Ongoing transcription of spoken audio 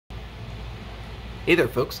Hey there,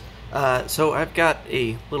 folks. So I've got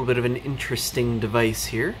a little bit of an interesting device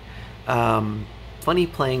here. Funny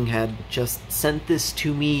Playing had just sent this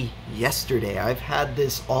to me yesterday. I've had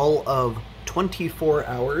this all of 24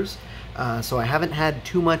 hours, so I haven't had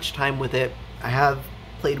too much time with it. I have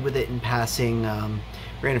played with it in passing,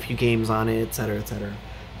 ran a few games on it, etc., etc.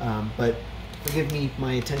 But forgive me,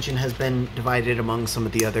 my attention has been divided among some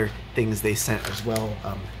of the other things they sent as well.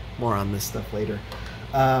 More on this stuff later.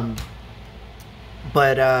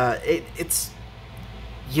 It's,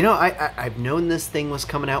 you know, I've known this thing was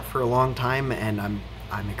coming out for a long time, and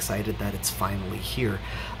I'm excited that it's finally here.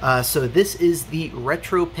 So this is the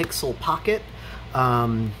RetroPixel Pocket.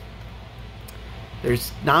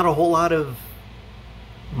 There's not a whole lot of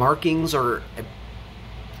markings or,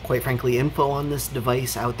 quite frankly, info on this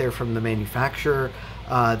device out there from the manufacturer.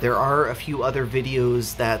 There are a few other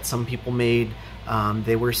videos that some people made.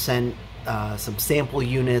 They were sent some sample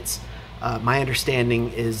units. My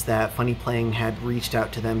understanding is that Funny Playing had reached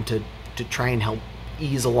out to them to try and help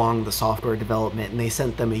ease along the software development, and they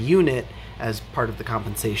sent them a unit as part of the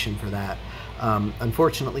compensation for that.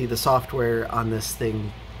 Unfortunately, the software on this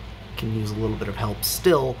thing can use a little bit of help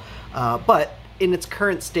still, but in its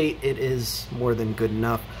current state, it is more than good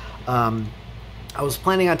enough. I was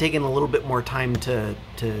planning on taking a little bit more time to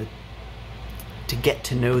get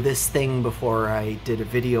to know this thing before I did a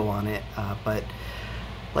video on it, but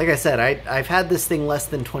like I said, I've had this thing less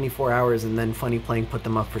than 24 hours, and then Funny Playing put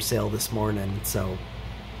them up for sale this morning, so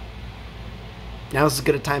now's as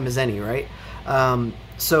good a time as any, right?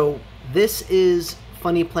 So this is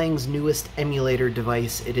Funny Playing's newest emulator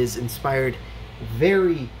device. It is inspired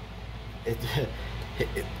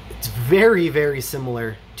it's very, very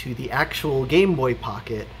similar to the actual Game Boy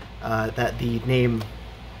Pocket that the name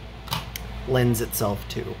lends itself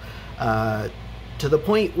to the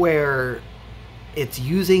point where it's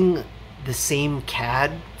using the same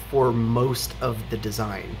CAD for most of the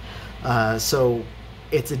design. So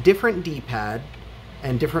it's a different D-pad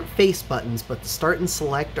and different face buttons, but the start and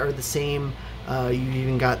select are the same. You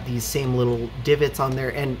even got these same little divots on there.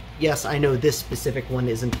 And yes, I know this specific one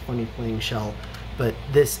isn't Funny Playing shell, but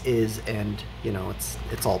this is, and you know,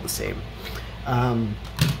 it's all the same. Got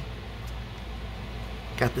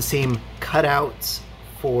the same cutouts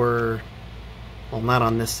for, well, not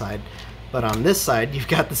on this side, but on this side, you've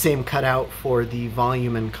got the same cutout for the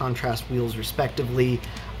volume and contrast wheels respectively.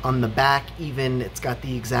 On the back even, it's got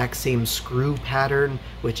the exact same screw pattern,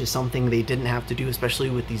 which is something they didn't have to do, especially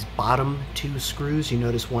with these bottom two screws. You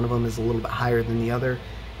notice one of them is a little bit higher than the other.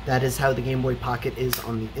 That is how the Game Boy Pocket is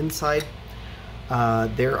on the inside.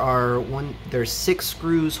 There's 6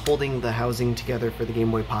 screws holding the housing together for the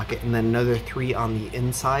Game Boy Pocket, and then another 3 on the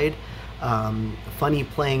inside. Funny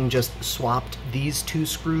Playing just swapped these 2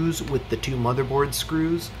 screws with the 2 motherboard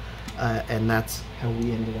screws, and that's how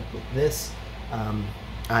we ended up with this.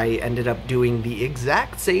 I ended up doing the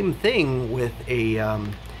exact same thing with a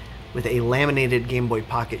laminated Game Boy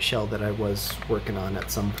Pocket shell that I was working on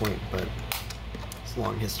at some point, but it's a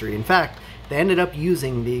long history. In fact, they ended up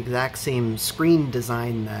using the exact same screen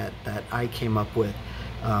design that I came up with.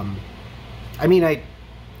 I mean, I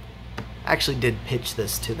actually did pitch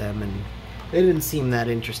this to them, and they didn't seem that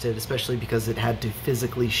interested, especially because it had to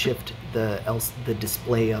physically shift the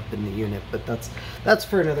display up in the unit, but that's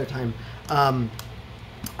for another time. I'm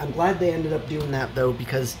glad they ended up doing that, though,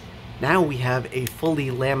 because now we have a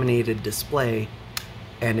fully laminated display,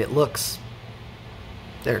 and it looks,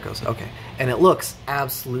 there it goes, okay, and it looks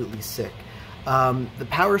absolutely sick. The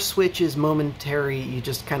power switch is momentary. You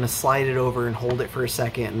just kind of slide it over and hold it for a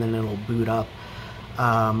second, and then it'll boot up.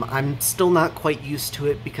 I'm still not quite used to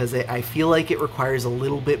it because I feel like it requires a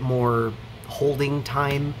little bit more holding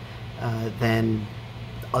time than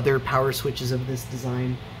other power switches of this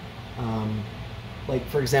design. Like,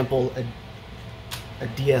 for example, a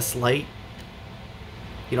DS Lite,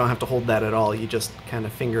 you don't have to hold that at all. You just kind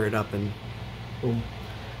of finger it up and boom.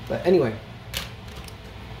 But anyway,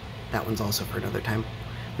 that one's also for another time.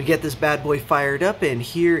 We get this bad boy fired up, and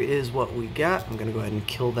here is what we got. I'm going to go ahead and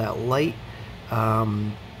kill that light.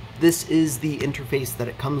 This is the interface that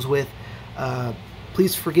it comes with.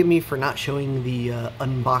 Please forgive me for not showing the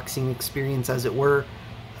unboxing experience, as it were.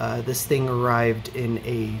 This thing arrived in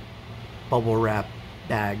a bubble wrap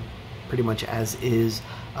bag, pretty much as is.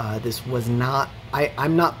 This was not,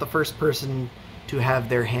 I'm not the first person to have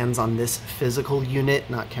their hands on this physical unit,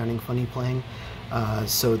 not counting Funny Playing.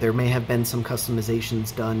 So there may have been some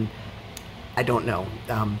customizations done. I don't know.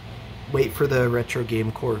 Wait for the Retro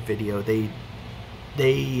Game Core video.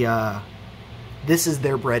 This is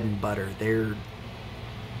their bread and butter.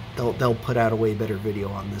 They'll put out a way better video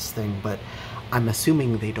on this thing, but I'm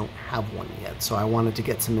assuming they don't have one yet, so I wanted to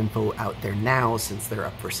get some info out there now since they're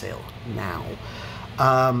up for sale now.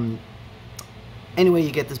 Anyway,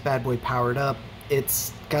 you get this bad boy powered up.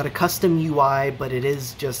 It's got a custom UI, but it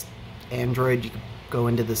is just Android. You can go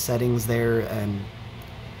into the settings there, and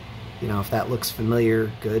you know, if that looks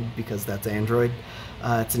familiar, good, because that's Android.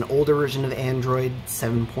 It's an older version of Android,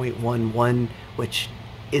 7.11, which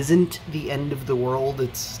isn't the end of the world.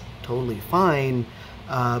 It's totally fine,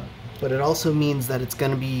 but it also means that it's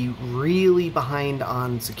going to be really behind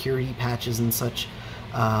on security patches and such.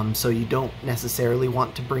 So you don't necessarily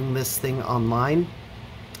want to bring this thing online.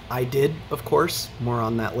 I did, of course, more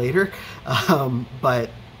on that later, but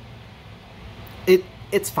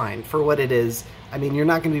it's fine for what it is. I mean, you're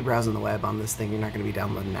not going to be browsing the web on this thing, you're not going to be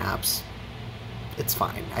downloading apps. It's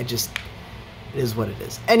fine, it is what it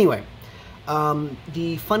is. Anyway,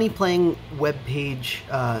 the Funny Playing web page,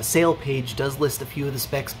 sale page, does list a few of the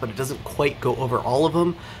specs, but it doesn't quite go over all of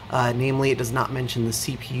them. Namely, it does not mention the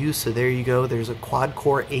CPU, so there you go. There's a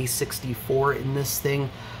quad-core A64 in this thing.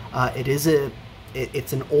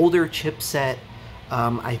 It's an older chipset.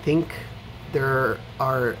 I think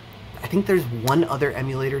there's one other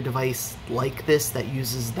emulator device like this that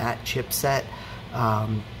uses that chipset.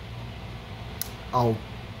 I'll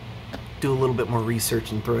do a little bit more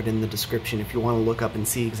research and throw it in the description if you want to look up and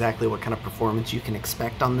see exactly what kind of performance you can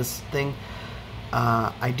expect on this thing.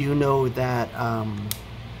 I do know that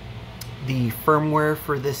the firmware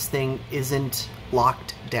for this thing isn't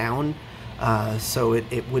locked down, so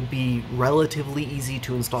it would be relatively easy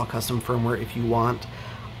to install custom firmware if you want.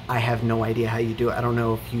 I have no idea how you do it. I don't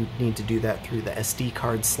know if you need to do that through the SD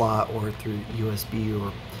card slot or through USB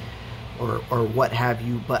or what have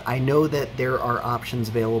you, but I know that there are options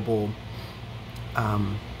available.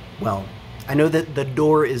 Well, I know that the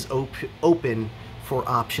door is open for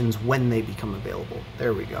options when they become available.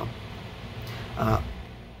 There we go.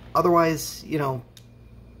 Otherwise, you know,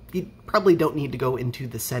 you probably don't need to go into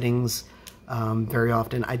the settings very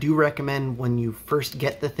often. I do recommend when you first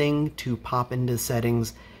get the thing to pop into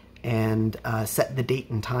settings and set the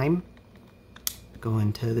date and time. Go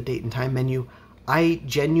into the date and time menu. I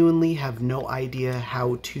genuinely have no idea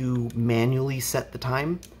how to manually set the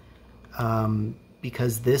time,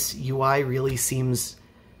 because this UI really seems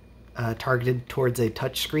targeted towards a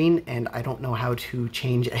touchscreen, and I don't know how to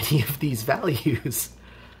change any of these values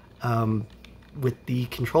with the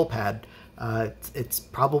control pad. It's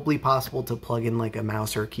probably possible to plug in like a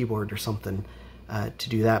mouse or a keyboard or something to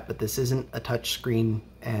do that, but this isn't a touch screen,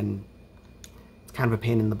 and it's kind of a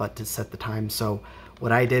pain in the butt to set the time. So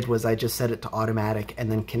what I did was I just set it to automatic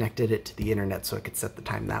and then connected it to the internet so I could set the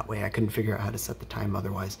time that way. I couldn't figure out how to set the time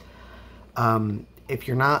otherwise. If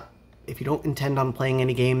you don't intend on playing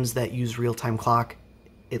any games that use real-time clock,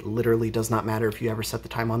 it literally does not matter if you ever set the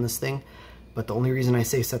time on this thing. But the only reason I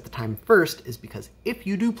say set the time first is because if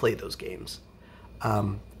you do play those games,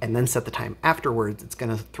 and then set the time afterwards, it's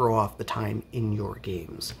going to throw off the time in your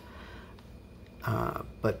games.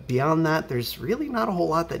 But beyond that, there's really not a whole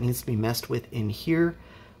lot that needs to be messed with in here.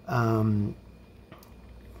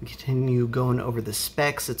 Continue going over the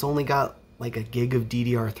specs. It's only got like a gig of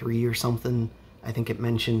DDR3 or something. I think it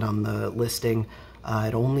mentioned on the listing.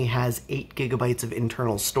 It only has 8 gigabytes of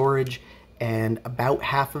internal storage, and about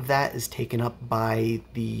half of that is taken up by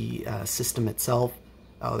the system itself.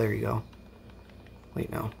 Oh, there you go.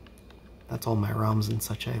 Wait, no. That's all my ROMs and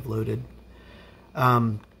such I've loaded.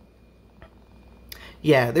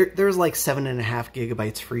 Yeah, there's like 7.5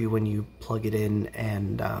 gigabytes free when you plug it in,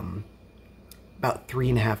 and about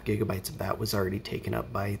 3.5 gigabytes of that was already taken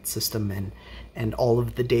up by its system and all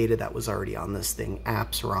of the data that was already on this thing,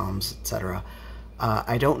 apps, ROMs, etc.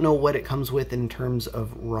 I don't know what it comes with in terms of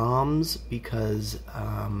ROMs because,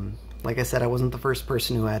 like I said, I wasn't the first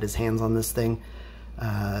person who had his hands on this thing.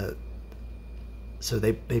 So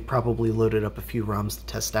they probably loaded up a few ROMs to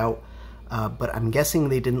test out. But I'm guessing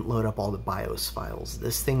they didn't load up all the BIOS files.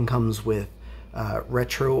 This thing comes with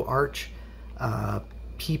RetroArch,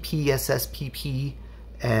 PPSSPP,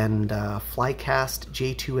 and Flycast,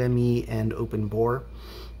 J2ME, and OpenBore.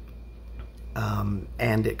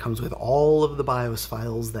 And it comes with all of the BIOS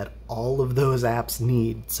files that all of those apps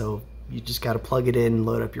need. So you just got to plug it in,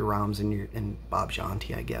 load up your ROMs, and Bob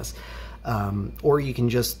Jaunty, I guess. Or you can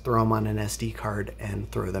just throw them on an SD card and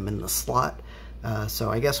throw them in the slot. So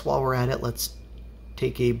I guess while we're at it, let's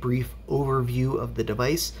take a brief overview of the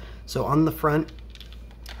device. So on the front,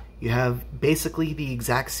 you have basically the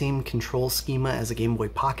exact same control schema as a Game Boy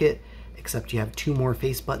Pocket, except you have 2 more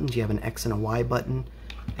face buttons. You have an X and a Y button,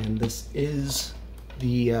 and this is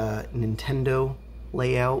the Nintendo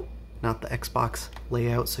layout, not the Xbox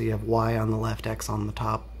layout. So you have Y on the left, X on the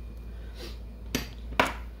top.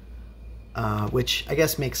 which I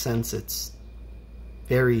guess makes sense. It's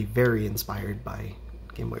very, very inspired by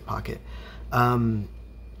Game Boy Pocket. On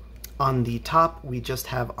the top, we just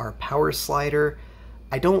have our power slider.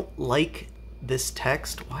 I don't like this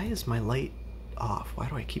text. Why is my light off? Why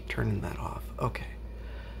do I keep turning that off? Okay.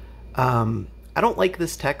 I don't like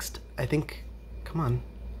this text. I think, come on,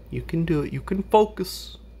 you can do it. You can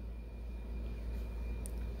focus.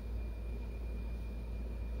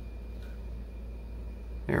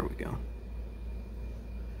 There we go.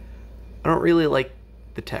 I don't really like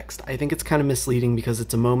the text. I think it's kind of misleading because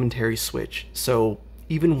it's a momentary switch. So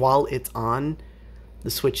even while it's on,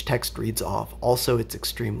 the switch text reads off. Also, it's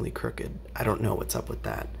extremely crooked. I don't know what's up with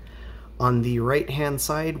that. On the right-hand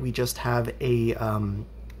side, we just have a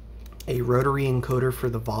rotary encoder for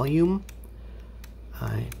the volume.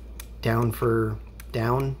 Down for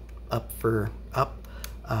down, up for up.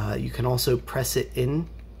 You can also press it in.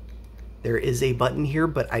 There is a button here,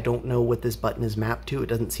 but I don't know what this button is mapped to. It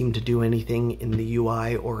doesn't seem to do anything in the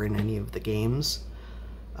UI or in any of the games.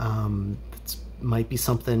 It might be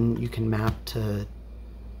something you can map to.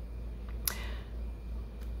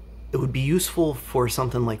 It would be useful for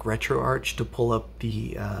something like RetroArch to pull up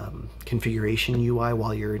the configuration UI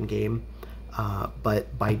while you're in game,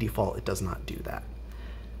 but by default it does not do that.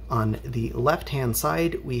 On the left-hand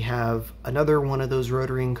side, we have another one of those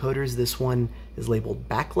rotary encoders. This one is labeled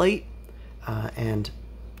backlight, and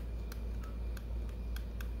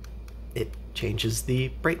it changes the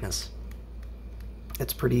brightness.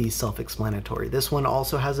 It's pretty self-explanatory. This one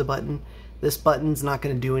also has a button. This button's not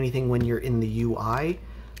going to do anything when you're in the UI,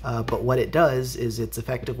 but what it does is it's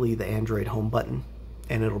effectively the Android home button,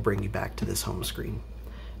 and it'll bring you back to this home screen,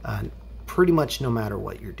 pretty much no matter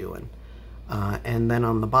what you're doing. And then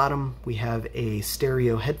on the bottom, we have a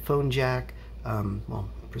stereo headphone jack, well,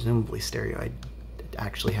 presumably stereo. I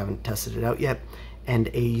actually haven't tested it out yet, and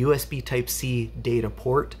a USB Type-C data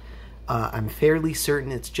port. I'm fairly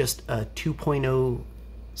certain it's just a 2.0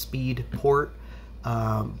 speed port,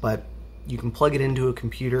 but you can plug it into a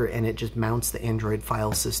computer and it just mounts the Android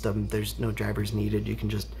file system. There's no drivers needed. You can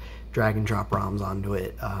just drag and drop ROMs onto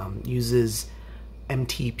it. Uses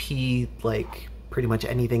MTP, like pretty much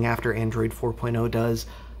anything after Android 4.0 does,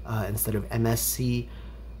 instead of MSC.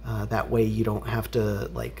 That way you don't have to,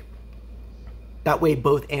 like, that way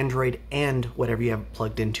both Android and whatever you have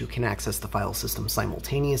plugged into can access the file system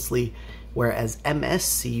simultaneously, whereas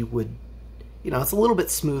MSC would, you know, it's a little bit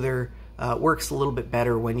smoother, works a little bit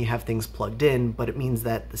better when you have things plugged in, but it means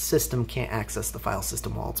that the system can't access the file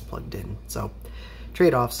system while it's plugged in. So,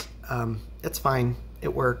 trade-offs. It's fine.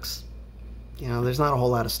 It works. You know, there's not a whole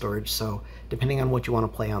lot of storage, so depending on what you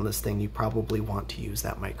want to play on this thing, you probably want to use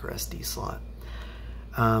that micro SD slot.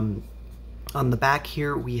 On the back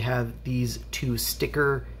here, we have these two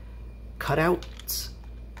sticker cutouts.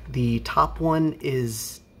 The top one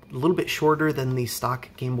is a little bit shorter than the stock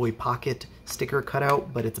Game Boy Pocket sticker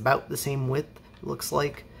cutout, but it's about the same width, it looks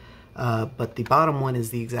like. But the bottom one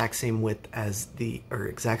is the exact same width as or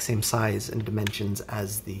exact same size and dimensions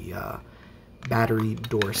as the battery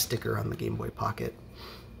door sticker on the Game Boy Pocket.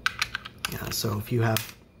 So if you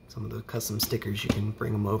have some of the custom stickers, you can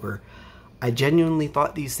bring them over. I genuinely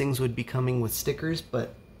thought these things would be coming with stickers,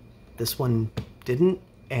 but this one didn't,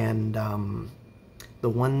 and the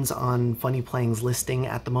ones on Funny Playing's listing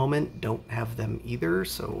at the moment don't have them either,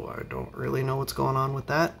 so I don't really know what's going on with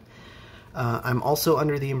that. I'm also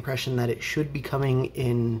under the impression that it should be coming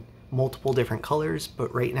in multiple different colors,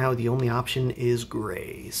 but right now the only option is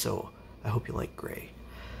gray, so I hope you like gray.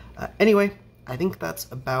 Anyway, I think that's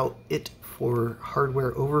about it for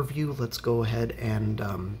hardware overview. Let's go ahead and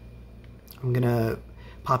I'm gonna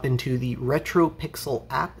pop into the RetroPixel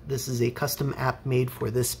app. This is a custom app made for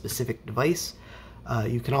this specific device.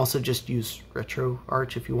 You can also just use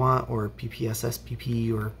RetroArch if you want, or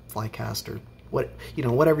PPSSPP or Flycast, or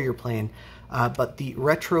whatever you're playing. But the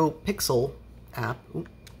RetroPixel app,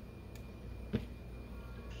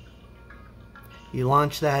 you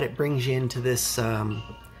launch that, it brings you into this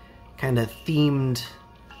kind of themed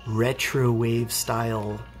retro wave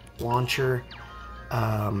style launcher.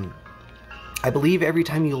 I believe every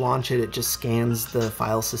time you launch it, it just scans the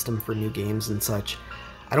file system for new games and such.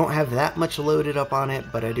 I don't have that much loaded up on it,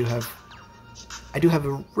 but I do have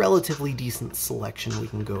a relatively decent selection we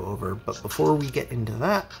can go over. But before we get into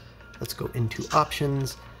that, let's go into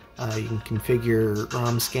options. You can configure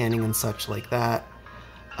ROM scanning and such like that.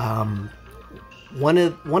 One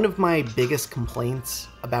of my biggest complaints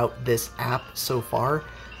about this app so far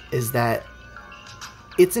is that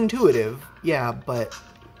it's intuitive, yeah, but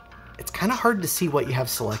it's kind of hard to see what you have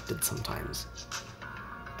selected sometimes.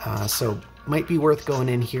 So might be worth going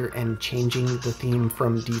in here and changing the theme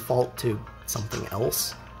from default to something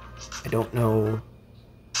else. I don't know.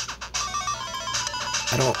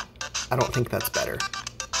 I don't think that's better.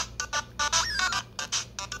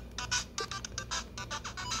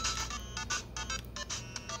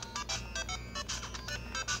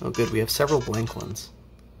 Oh good, we have several blank ones.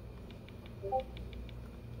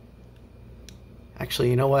 Actually,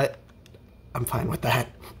 you know what? I'm fine with that.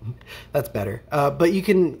 That's better. But you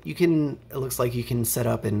can, it looks like you can set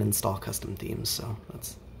up and install custom themes, so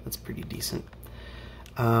that's pretty decent.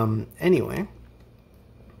 Anyway.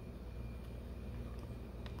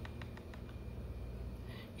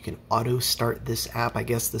 You can auto start this app. I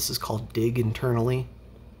guess this is called Dig internally.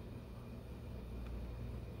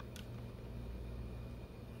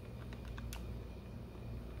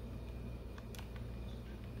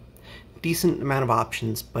 Decent amount of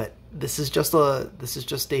options, but this is just a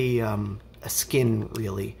skin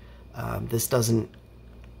really. This doesn't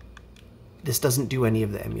do any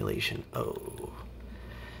of the emulation. Oh,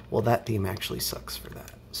 well that theme actually sucks for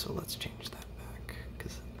that. So let's change that back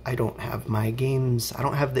because I don't have my games. I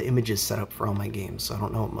don't have the images set up for all my games, so I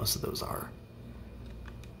don't know what most of those are.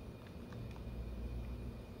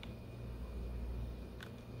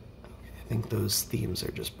 Okay, I think those themes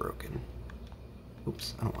are just broken.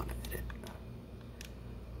 Oops, I don't want to edit.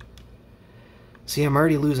 See, I'm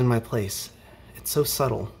already losing my place. It's so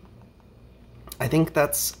subtle. I think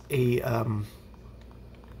that's a, I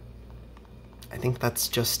think that's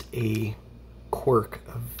just a quirk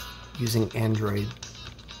of using Android.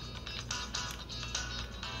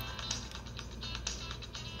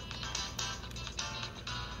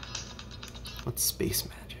 What's Space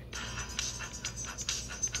Magic?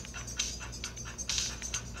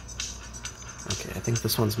 Okay, I think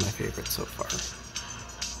this one's my favorite so far.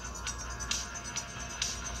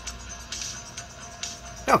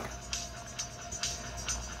 Okay.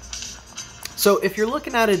 So if you're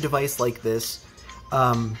looking at a device like this,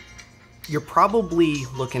 you're probably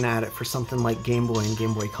looking at it for something like Game Boy and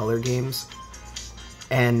Game Boy Color games,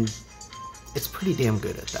 and it's pretty damn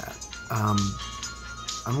good at that.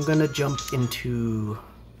 I'm gonna jump into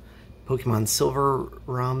Pokemon Silver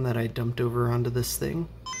ROM that I dumped over onto this thing.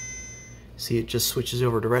 See, it just switches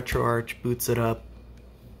over to RetroArch, boots it up,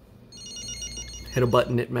 hit a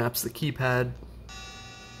button, it maps the keypad,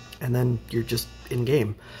 and then you're just in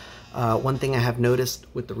game. One thing I have noticed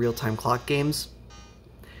with the real-time clock games,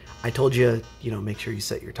 I told you, make sure you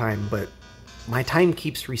set your time, but my time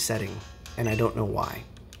keeps resetting, and I don't know why.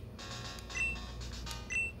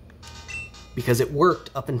 Because it worked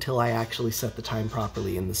up until I actually set the time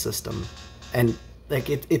properly in the system. And like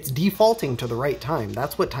it's defaulting to the right time.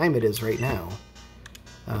 That's what time it is right now.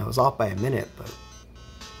 I was off by a minute, but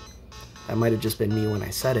that might have just been me when I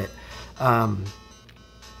set it.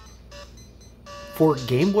 For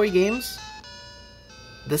Game Boy games,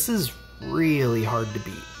 this is really hard to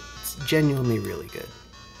beat. It's genuinely really good.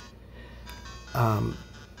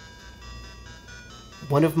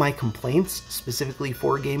 One of my complaints, specifically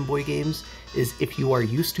for Game Boy games, is if you are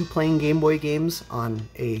used to playing Game Boy games on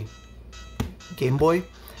a Game Boy,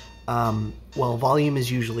 well, volume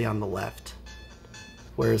is usually on the left,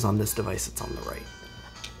 whereas on this device it's on the right.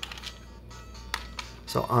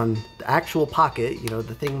 So on the actual Pocket, the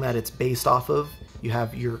thing that it's based off of, you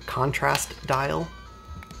have your contrast dial,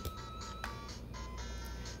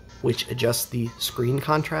 which adjusts the screen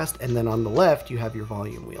contrast, and then on the left you have your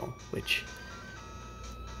volume wheel, which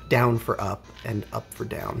down for up and up for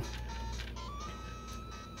down.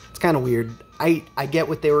 It's kind of weird. I get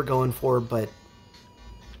what they were going for, but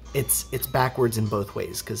it's backwards in both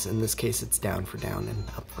ways, because in this case it's down for down and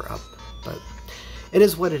up for up. But it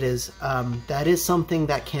is what it is. That is something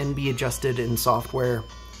that can be adjusted in software,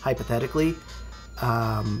 hypothetically.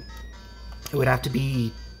 It would have to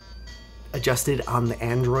be adjusted on the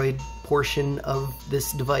Android portion of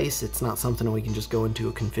this device. It's not something we can just go into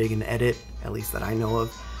a config and edit, at least that I know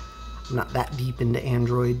of. I'm not that deep into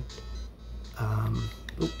Android.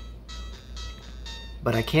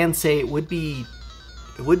 But I can say it would be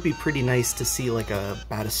pretty nice to see like a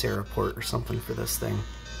Batocera port or something for this thing.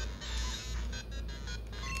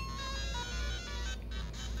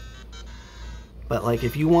 But like,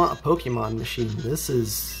 if you want a Pokemon machine, this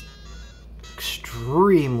is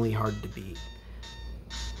extremely hard to beat.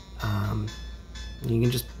 You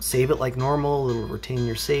can just save it like normal, it'll retain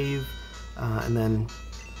your save, and then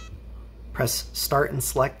press start and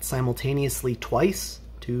select simultaneously twice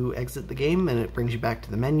to exit the game, and it brings you back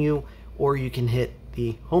to the menu, or you can hit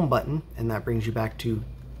the home button and that brings you back to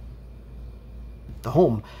the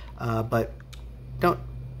home. But don't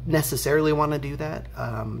necessarily want to do that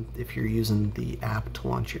if you're using the app to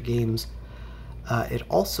launch your games. It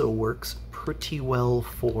also works pretty well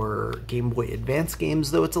for Game Boy Advance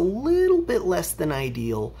games, though it's a little bit less than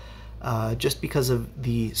ideal, just because of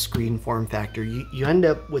the screen form factor. You end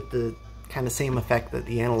up with the kind of same effect that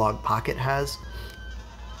the Analog Pocket has,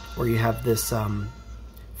 where you have this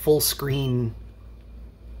full screen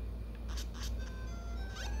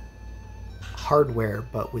hardware,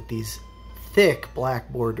 but with these thick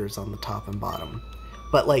black borders on the top and bottom.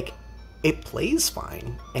 But like, it plays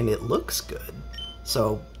fine and it looks good,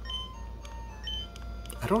 so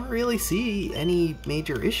I don't really see any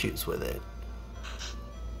major issues with it.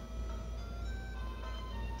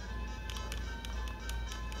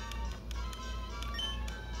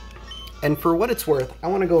 And for what it's worth, I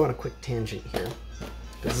want to go on a quick tangent here.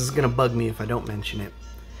 This is going to bug me if I don't mention it.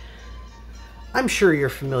 I'm sure you're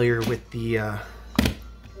familiar with the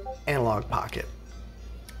Analog Pocket.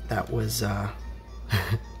 That was, that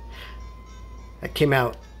came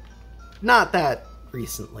out not that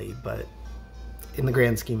recently, but in the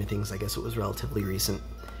grand scheme of things, I guess it was relatively recent.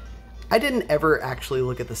 I didn't ever actually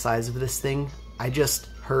look at the size of this thing. I just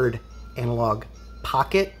heard Analog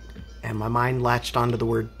Pocket, and my mind latched onto the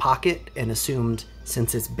word pocket and assumed,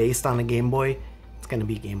 since it's based on a Game Boy, it's going to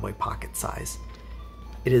be Game Boy Pocket size.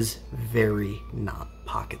 It is very not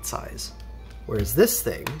pocket size. Whereas this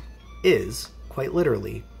thing is, quite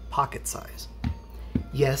literally, pocket size.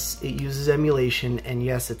 Yes, it uses emulation, and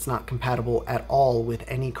yes, it's not compatible at all with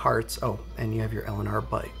any carts. Oh, and you have your L&R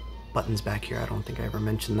buttons back here. I don't think I ever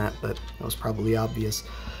mentioned that, but that was probably obvious.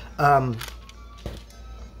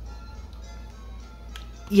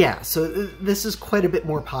 Yeah, so this is quite a bit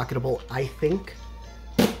more pocketable, I think.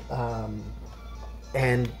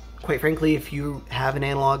 And quite frankly, if you have an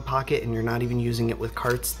Analog Pocket and you're not even using it with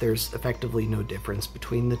carts, there's effectively no difference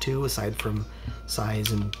between the two, aside from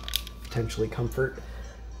size and potentially comfort.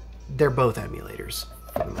 They're both emulators,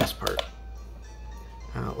 for the most part.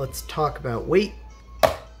 Let's talk about weight.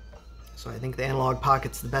 So I think the Analog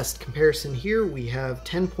Pocket's the best comparison here. We have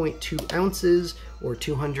 10.2 ounces, or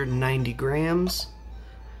 290 grams.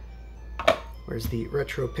 Whereas the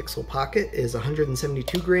Retro Pixel Pocket is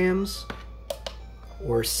 172 grams,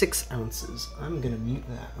 or 6 ounces. I'm gonna mute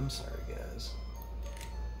that. I'm sorry, guys.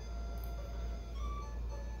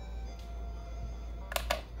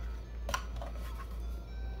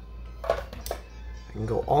 I can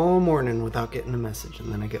go all morning without getting a message,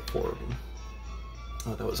 and then I get 4 of them.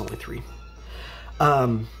 Oh, that was only 3.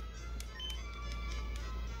 But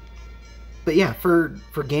yeah, for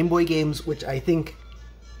Game Boy games, which I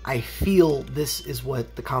feel this is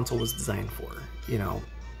what the console was designed for, you know,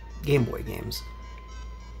 Game Boy games.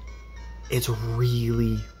 It's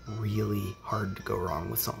really, really hard to go wrong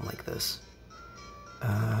with something like this.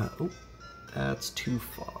 Oh, that's too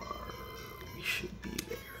far. We should be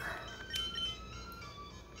there.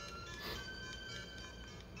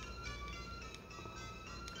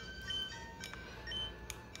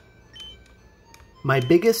 My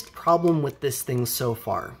biggest problem with this thing so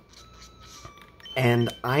far,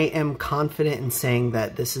 and I am confident in saying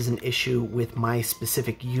that this is an issue with my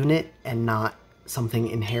specific unit and not something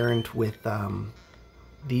inherent with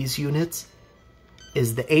these units,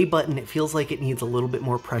 is the A button. It feels like it needs a little bit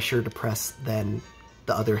more pressure to press than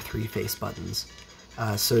the other 3 face buttons.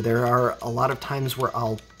 So there are a lot of times where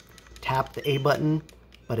I'll tap the A button,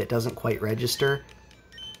 but it doesn't quite register.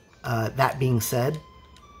 That being said,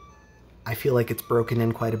 I feel like it's broken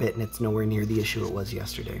in quite a bit, and it's nowhere near the issue it was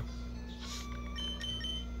yesterday.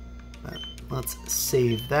 But let's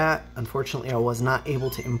save that. Unfortunately, I was not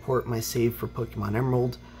able to import my save for Pokemon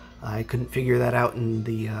Emerald. I couldn't figure that out in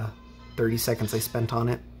the 30 seconds I spent on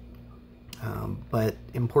it. But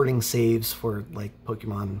importing saves for like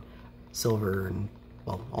Pokemon Silver and,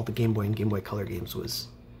 well, all the Game Boy and Game Boy Color games was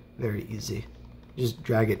very easy. You just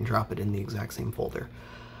drag it and drop it in the exact same folder.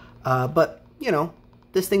 But, you know,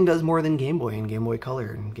 this thing does more than Game Boy and Game Boy Color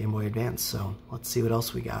and Game Boy Advance, so let's see what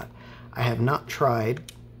else we got. I have not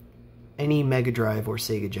tried any Mega Drive or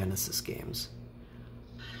Sega Genesis games.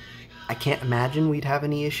 I can't imagine we'd have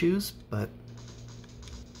any issues, but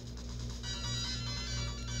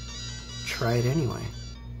try it anyway.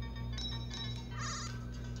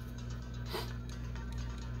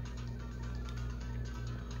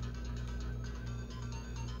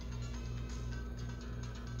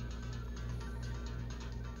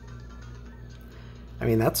 I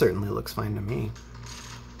mean, that certainly looks fine to me.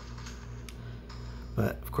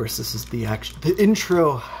 But, of course, this is the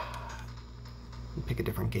intro. Pick a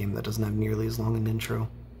different game that doesn't have nearly as long an intro.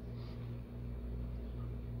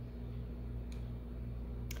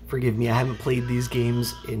 Forgive me, I haven't played these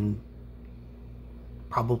games in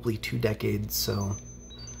probably 2 decades, so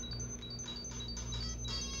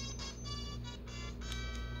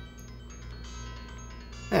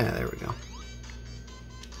Yeah, there we go.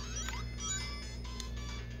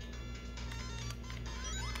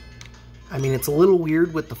 I mean, it's a little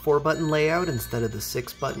weird with the 4-button layout instead of the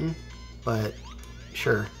 6-button, but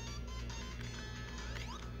sure.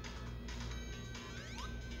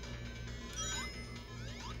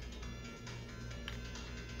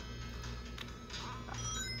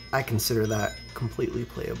 I consider that completely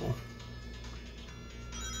playable.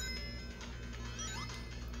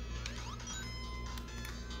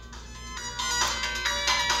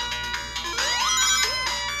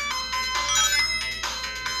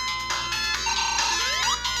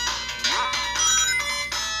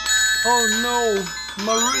 Oh no,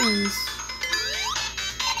 Marines!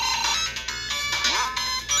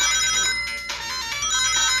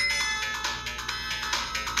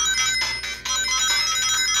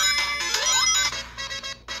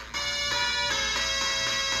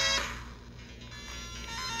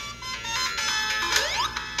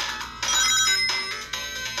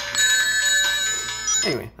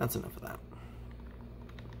 Anyway, that's enough of that.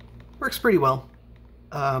 Works pretty well.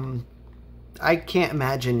 I can't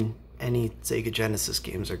imagine any Sega Genesis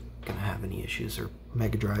games are gonna have any issues, or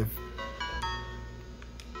Mega Drive.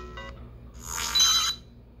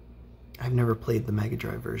 I've never played the Mega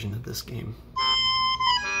Drive version of this game.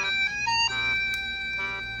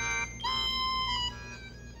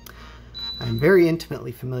 I'm very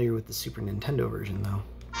intimately familiar with the Super Nintendo version, though.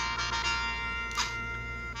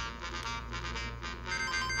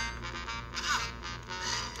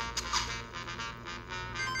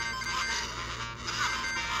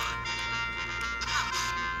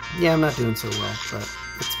 Yeah, I'm not doing so well, but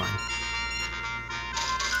it's fine.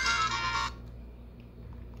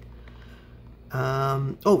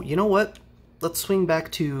 Oh, you know what? Let's swing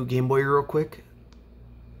back to Game Boy real quick.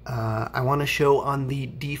 I want to show on the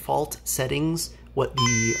default settings what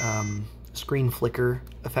the screen flicker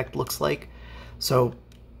effect looks like. So,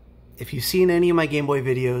 if you've seen any of my Game Boy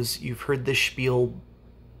videos, you've heard this spiel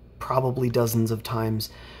probably dozens of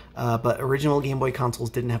times, but original Game Boy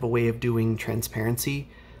consoles didn't have a way of doing transparency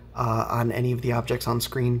on any of the objects on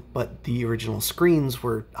screen, but the original screens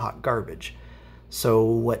were hot garbage. So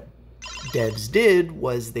what devs did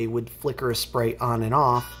was they would flicker a sprite on and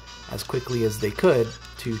off as quickly as they could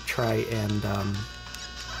to try and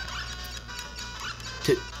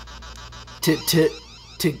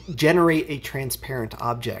to generate a transparent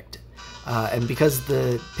object. And because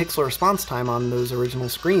the pixel response time on those original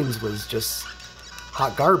screens was just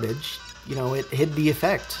hot garbage, you know, it hid the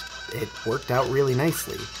effect. It worked out really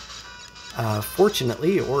nicely.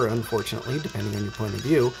 Fortunately, or unfortunately, depending on your point of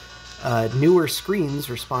view, newer screens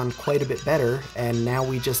respond quite a bit better, and now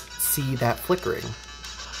we just see that flickering.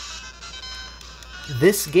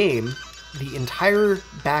 This game, the entire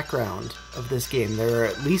background of this game, there are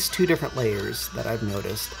at least 2 different layers that I've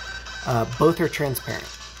noticed. Both are transparent.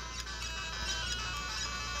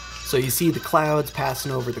 So you see the clouds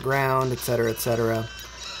passing over the ground, etc., etc.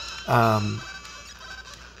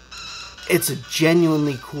 It's a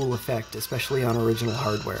genuinely cool effect, especially on original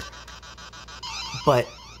hardware. But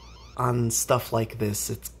on stuff like this,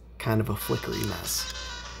 it's kind of a flickery mess.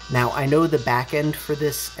 Now, I know the back end for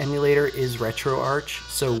this emulator is RetroArch,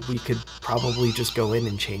 so we could probably just go in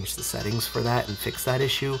and change the settings for that and fix that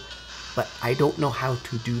issue, but I don't know how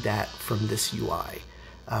to do that from this UI.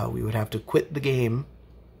 We would have to quit the game,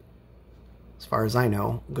 as far as I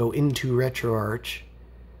know, go into RetroArch,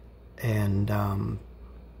 and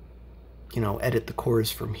you know, edit the cores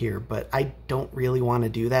from here, but I don't really want to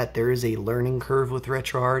do that. There is a learning curve with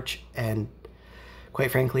RetroArch, and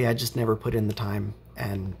quite frankly, I just never put in the time,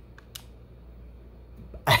 and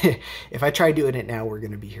if I try doing it now, we're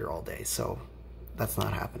going to be here all day, so that's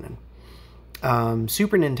not happening.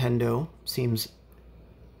 Super Nintendo seems...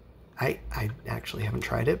 I actually haven't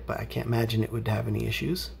tried it, but I can't imagine it would have any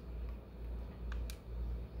issues.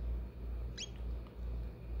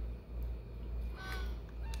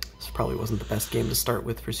 Probably wasn't the best game to start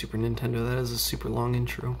with for Super Nintendo. That is a super long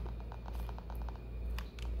intro.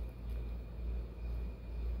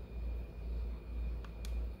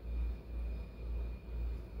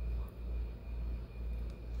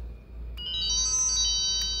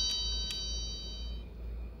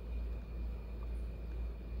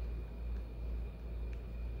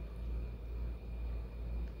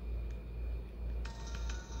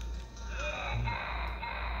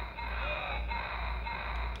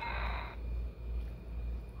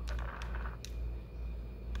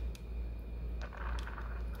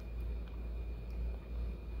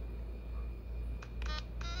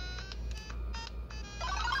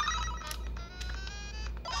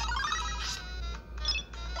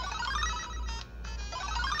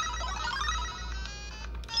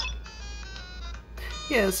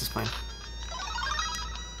 Yeah, this is fine.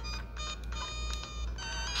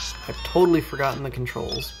 I've totally forgotten the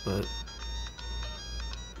controls, but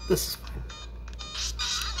this is fine.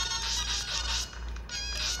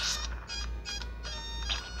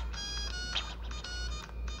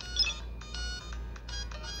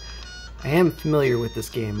 I am familiar with this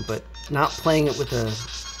game, but not playing it with a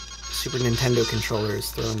Super Nintendo controller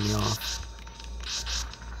is throwing me off.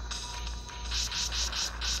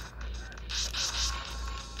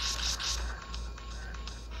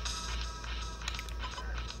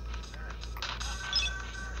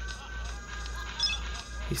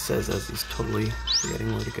 He says as he's totally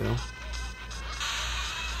forgetting where to go.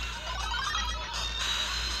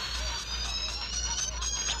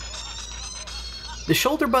 The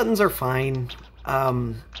shoulder buttons are fine.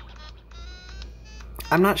 I'm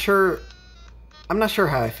not sure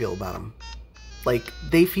how I feel about them. Like,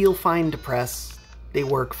 they feel fine to press, they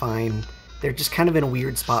work fine. They're just kind of in a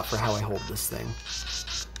weird spot for how I hold this thing.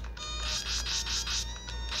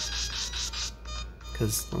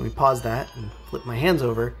 Because let me pause that and flip my hands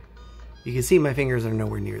over. You can see my fingers are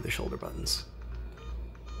nowhere near the shoulder buttons.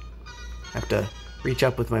 I have to reach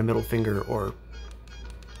up with my middle finger, or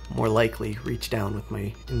more likely reach down with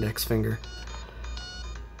my index finger.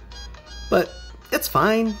 But it's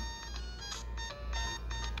fine.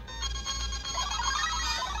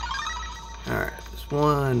 Alright, just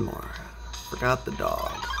one more. Forgot the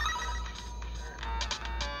dog.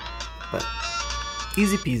 But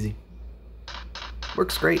easy peasy.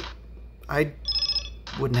 Works great. I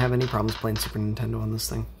wouldn't have any problems playing Super Nintendo on this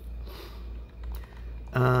thing.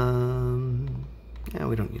 Yeah,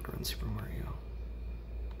 we don't need to run Super Mario.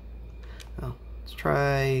 Oh, let's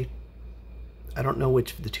try... I don't know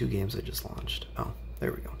which of the two games I just launched. Oh,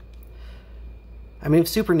 there we go. I mean, if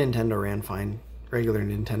Super Nintendo ran fine, regular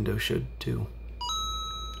Nintendo should too.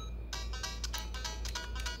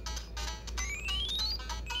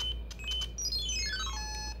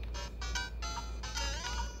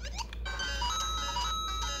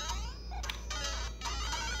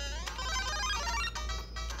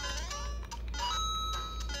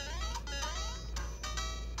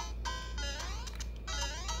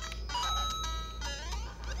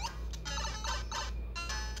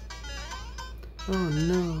 Oh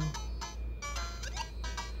no.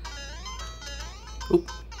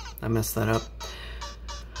 Oop, I messed that up.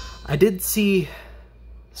 I did see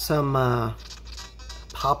some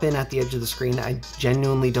pop in at the edge of the screen. I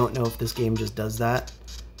genuinely don't know if this game just does that.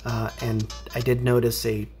 And I did notice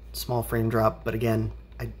a small frame drop, but again,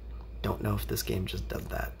 I don't know if this game just does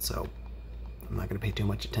that, so I'm not going to pay too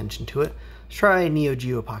much attention to it. Let's try Neo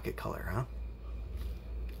Geo Pocket Color, huh?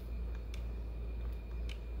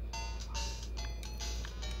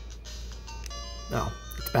 Oh,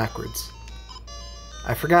 it's backwards.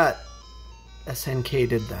 I forgot SNK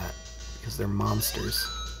did that because they're monsters.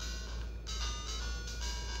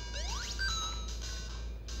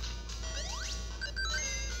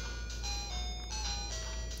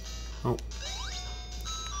 Oh.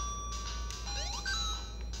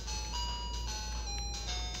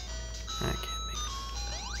 I can't make it.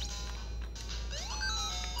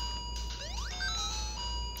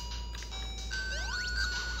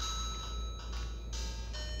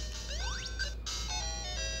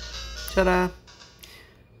 Ta-da!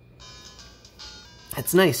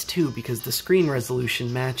 It's nice too because the screen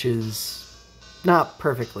resolution matches, not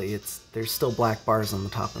perfectly, there's still black bars on the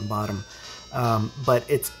top and bottom, but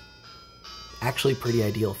it's actually pretty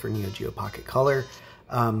ideal for Neo Geo Pocket Color.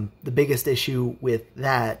 The biggest issue with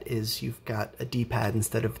that is you've got a D-pad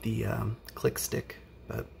instead of the click stick,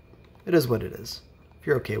 but it is what it is. If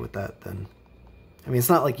you're okay with that, then... I mean, it's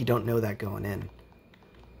not like you don't know that going in.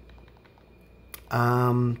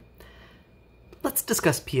 Let's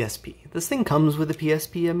discuss PSP. This thing comes with a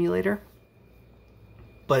PSP emulator,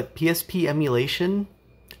 but PSP emulation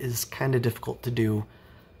is kind of difficult to do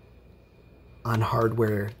on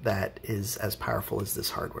hardware that is as powerful as this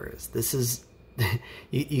hardware is. This is,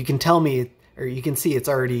 you can tell me, or you can see it's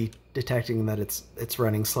already detecting that it's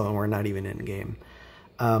running slow and we're not even in game.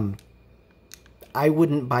 I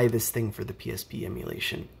wouldn't buy this thing for the PSP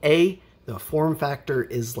emulation. The form factor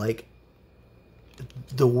is like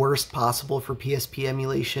the worst possible for PSP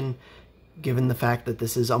emulation, given the fact that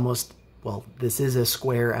this is almost, well, this is a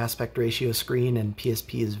square aspect ratio screen and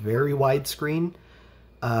PSP is very widescreen.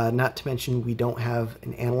 Not to mention we don't have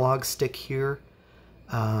an analog stick here.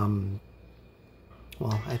 Well,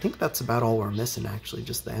 I think that's about all we're missing, actually,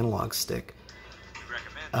 just the analog stick.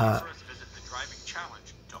 But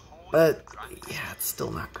yeah, it's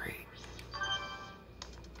still not great.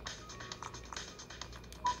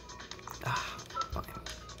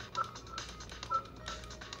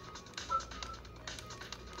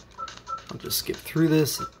 I'll just skip through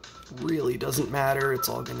this. It really doesn't matter. It's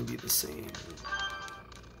all going to be the same.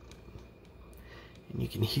 And you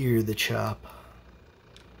can hear the chop.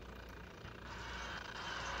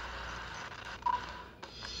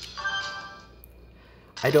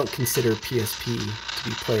 I don't consider PSP to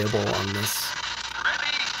be playable on this.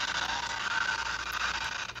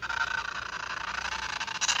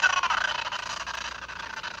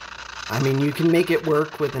 I mean, you can make it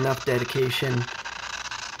work with enough dedication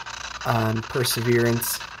and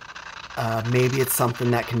perseverance. Maybe it's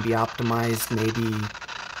something that can be optimized. Maybe,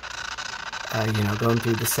 you know, going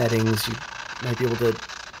through the settings, you might be able to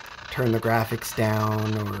turn the graphics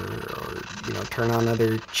down or you know, turn on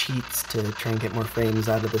other cheats to try and get more frames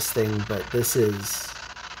out of this thing, but this is...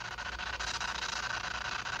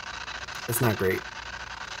 it's not great.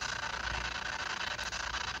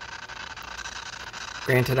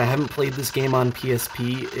 Granted, I haven't played this game on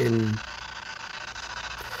PSP in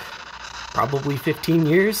probably 15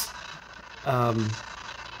 years,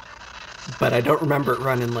 but I don't remember it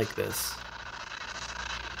running like this.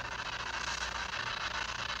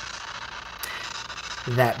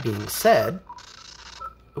 That being said,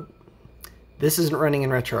 this isn't running in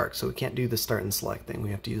RetroArch, so we can't do the start and select thing. We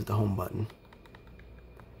have to use the home button.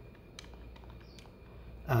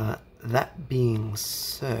 That being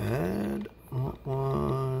said, what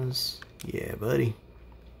was... yeah, buddy.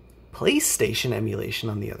 PlayStation emulation,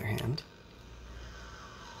 on the other hand.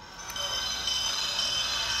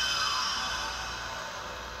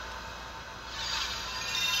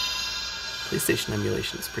 PlayStation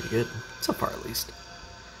emulation is pretty good, so far at least.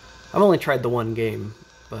 I've only tried the one game,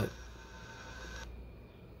 but...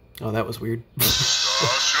 oh, that was weird.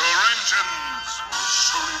 Start your engines!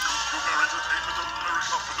 Sony Computer Entertainment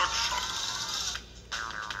America production.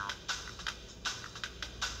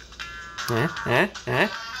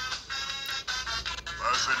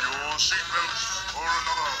 Fasten your seatbelts for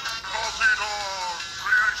another Naughty Dog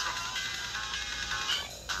creation.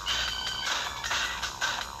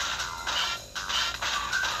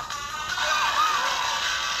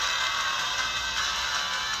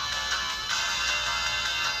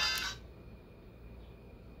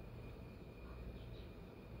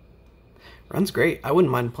 Runs great. I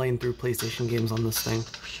wouldn't mind playing through PlayStation games on this thing.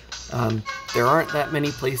 There aren't that many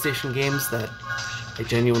PlayStation games that I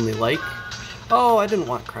genuinely like. Oh, I didn't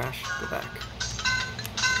want Crash. Go back.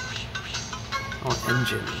 I want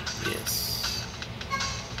Engine. Yes.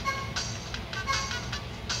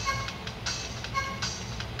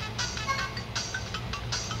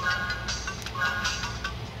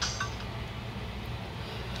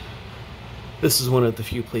 This is one of the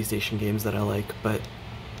few PlayStation games that I like, but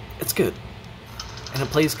it's good. And it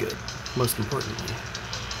plays good, most importantly.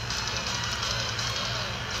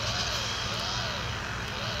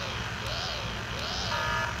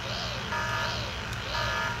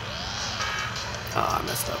 Ah, I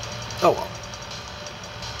messed up. Oh well.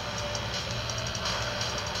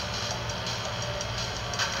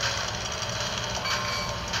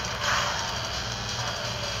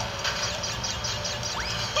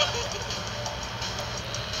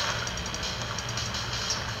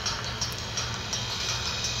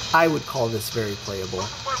 I would call this very playable.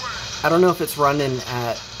 I don't know if it's running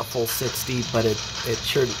at a full 60, but it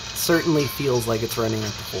certainly feels like it's running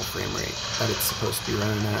at the full frame rate that it's supposed to be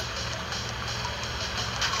running at.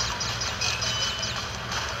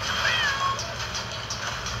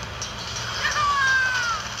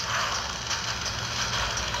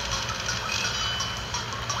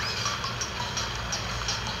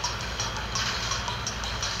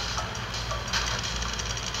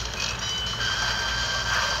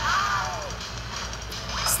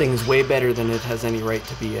 This thing's way better than it has any right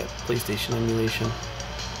to be at PlayStation emulation.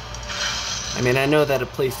 I mean, I know that a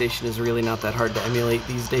PlayStation is really not that hard to emulate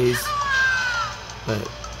these days, but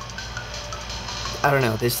I don't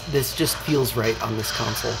know, this just feels right on this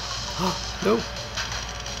console. Nope.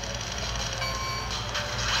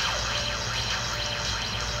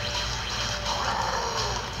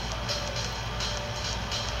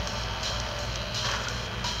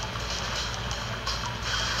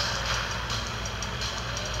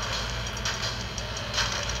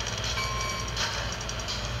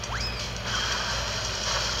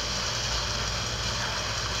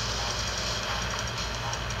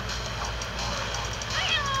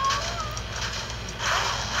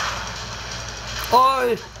 Oh,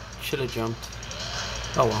 I should have jumped.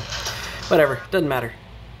 Oh well. Whatever, doesn't matter.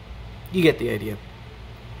 You get the idea.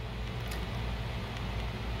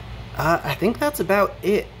 I think that's about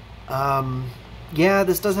it. Yeah,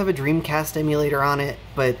 this does have a Dreamcast emulator on it,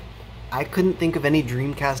 but I couldn't think of any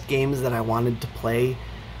Dreamcast games that I wanted to play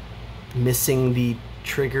missing the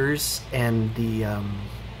triggers and the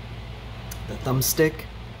thumbstick.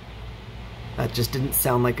 That just didn't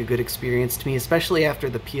sound like a good experience to me, especially after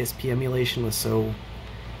the PSP emulation was so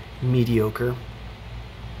mediocre.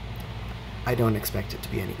 I don't expect it to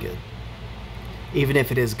be any good. Even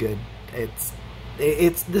if it is good,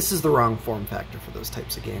 this is the wrong form factor for those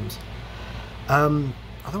types of games.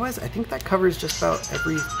 Otherwise, I think that covers just about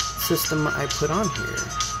every system I put on here.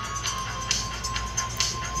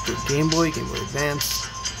 Game Boy, Game Boy Advance.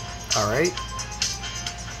 Alright.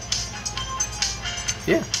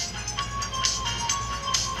 Yeah.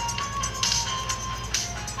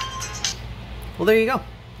 Well, there you go.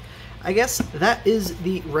 I guess that is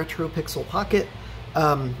the Retro Pixel Pocket.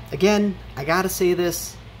 Again, I gotta say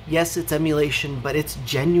this. Yes, it's emulation, but it's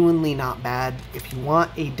genuinely not bad. If you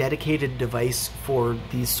want a dedicated device for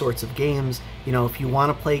these sorts of games, you know, if you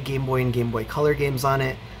want to play Game Boy and Game Boy Color games on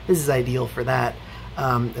it, this is ideal for that.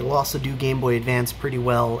 It'll also do Game Boy Advance pretty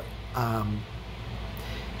well.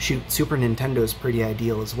 Shoot, Super Nintendo's pretty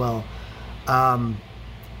ideal as well.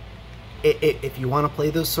 If you want to play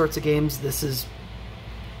those sorts of games, this is...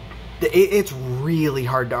 It's really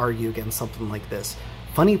hard to argue against something like this.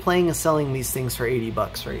 Funny Playing is selling these things for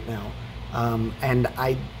 $80 right now. And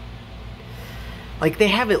like, they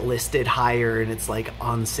have it listed higher and it's like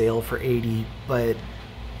on sale for $80, but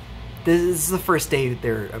this is the first day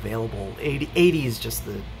they're available. $80 is just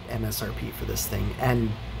the MSRP for this thing, and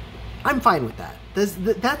I'm fine with that.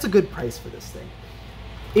 That's a good price for this thing.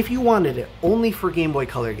 If you wanted it only for Game Boy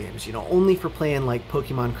Color games, you know, only for playing like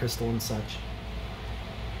Pokemon Crystal and such,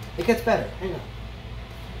 it gets better. Hang on.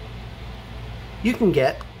 You can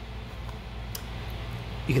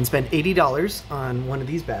spend $80 on one of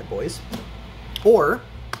these bad boys, or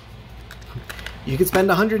you could spend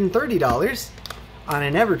 $130 on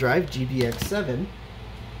an EverDrive GBX7,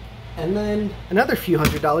 and then another few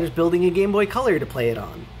 $100 building a Game Boy Color to play it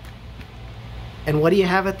on. And what do you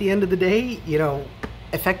have at the end of the day? You know,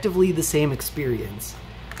 effectively the same experience.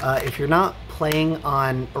 If you're not playing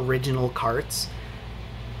on original carts,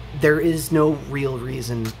 there is no real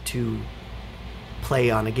reason to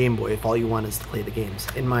play on a Game Boy if all you want is to play the games,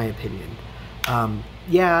 in my opinion.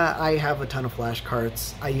 Yeah, I have a ton of flash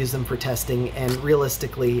carts. I use them for testing, and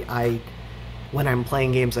realistically, when I'm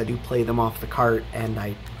playing games, I do play them off the cart, and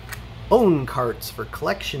I own carts for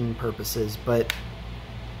collection purposes, but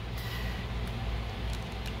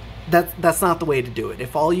that's not the way to do it.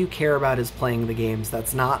 If all you care about is playing the games,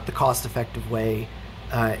 that's not the cost-effective way,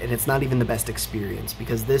 and it's not even the best experience,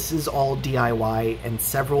 because this is all DIY and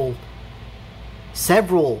several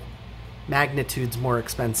magnitudes more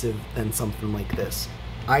expensive than something like this.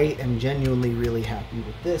 I am genuinely really happy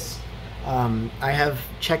with this. I have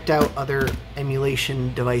checked out other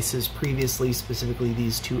emulation devices previously, specifically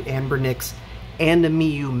these two Anbernics and a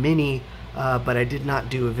Miyoo Mini, but I did not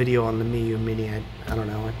do a video on the Miyoo Mini. I don't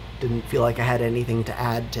know, I didn't feel like I had anything to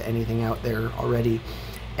add to anything out there already.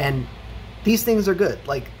 And these things are good.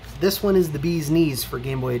 Like, this one is the bee's knees for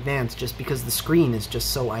Game Boy Advance just because the screen is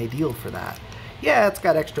just so ideal for that. Yeah, it's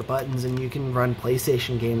got extra buttons and you can run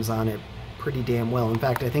PlayStation games on it pretty damn well. In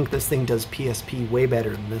fact, I think this thing does PSP way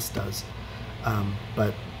better than this does.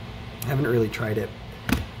 But I haven't really tried it.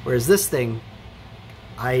 Whereas this thing,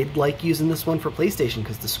 I like using this one for PlayStation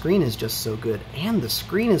because the screen is just so good. And the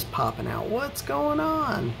screen is popping out. What's going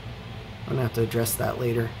on? I'm going to have to address that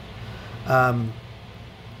later.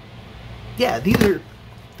 Yeah,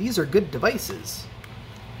 these are good devices.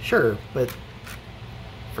 Sure, but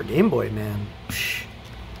for Game Boy, man,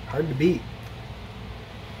 hard to beat.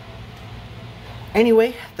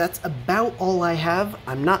 Anyway, that's about all I have.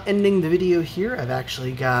 I'm not ending the video here. I've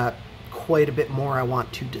actually got quite a bit more I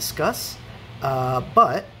want to discuss.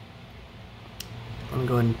 But I'm going to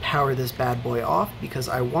go ahead and power this bad boy off because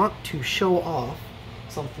I want to show off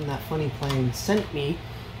something that Funny Playing sent me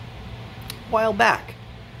a while back.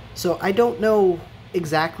 So I don't know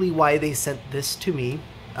exactly why they sent this to me,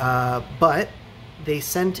 but they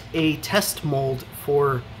sent a test mold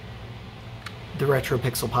for the Retro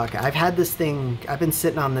Pixel Pocket. I've had this thing, I've been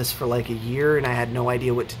sitting on this for like a year and I had no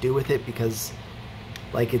idea what to do with it because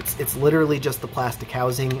like it's literally just the plastic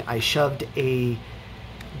housing. I shoved a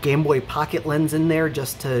Game Boy Pocket lens in there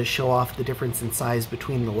just to show off the difference in size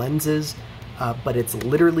between the lenses, but it's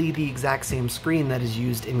literally the exact same screen that is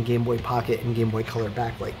used in Game Boy Pocket and Game Boy Color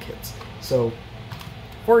backlight kits. So,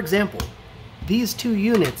 for example, these two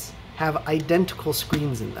units have identical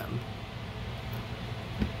screens in them.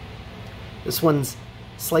 This one's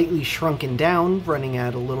slightly shrunken down, running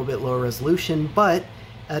at a little bit lower resolution, but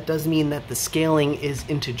that does mean that the scaling is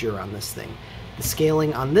integer on this thing. The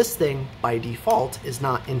scaling on this thing, by default, is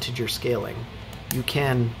not integer scaling. You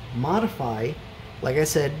can modify like I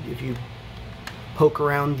said, if you poke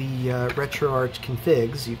around the RetroArch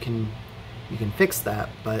configs, you can fix that,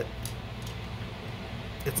 but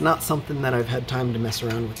it's not something that I've had time to mess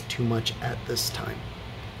around with too much at this time.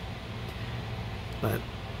 But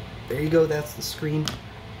there you go, that's the screen.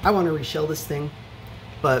 I want to reshell this thing,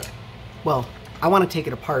 but, well, I want to take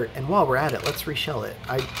it apart, and while we're at it, let's reshell it.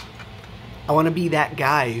 I want to be that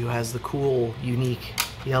guy who has the cool, unique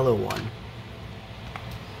yellow one.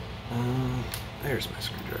 There's my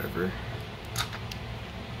screwdriver.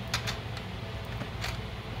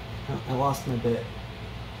 Oh, I lost my bit.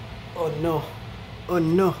 Oh no. Oh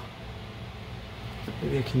no.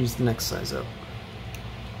 Maybe I can use the next size up.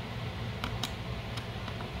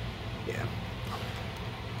 Yeah.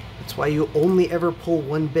 That's why you only ever pull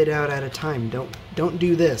one bit out at a time. Don't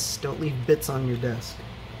do this. Don't leave bits on your desk.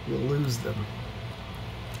 You'll lose them.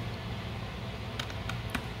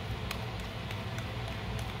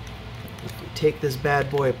 If we take this bad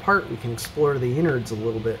boy apart, we can explore the innards a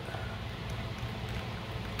little bit.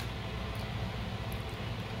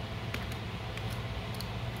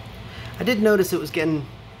 I did notice it was getting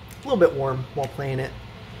a little bit warm while playing it.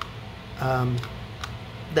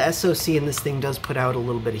 The SoC in this thing does put out a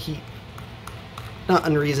little bit of heat. Not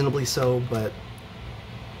unreasonably so, but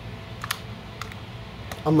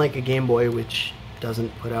unlike a Game Boy, which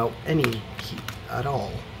doesn't put out any heat at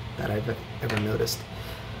all that I've ever noticed.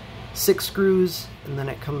 6 screws, and then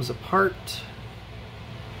it comes apart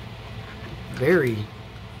very,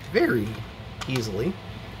 very easily.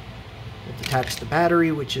 Detach the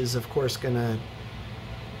battery, which is of course gonna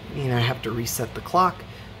mean I have to reset the clock,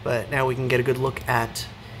 but now we can get a good look at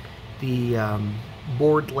the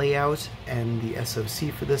board layout and the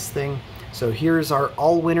SoC for this thing. So here's our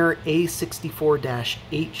Allwinner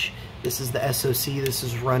A64-H. This is the SoC. This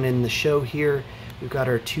is running the show here. We've got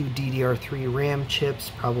our 2 DDR3 RAM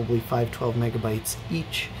chips, probably 512 megabytes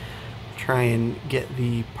each. Try and get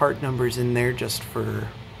the part numbers in there just for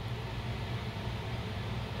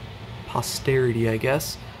posterity, I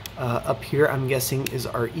guess. Up here, I'm guessing, is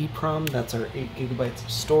our EEPROM. That's our 8 gigabytes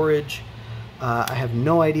of storage. I have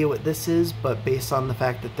no idea what this is, but based on the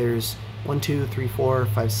fact that there's 1, 2, 3, 4,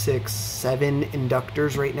 5, 6, 7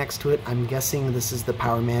 inductors right next to it, I'm guessing this is the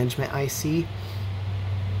power management IC.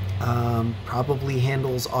 Probably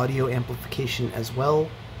handles audio amplification as well,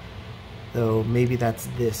 though maybe that's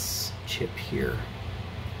this chip here.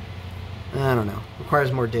 I don't know.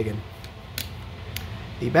 Requires more digging.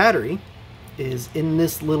 The battery is in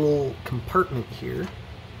this little compartment here.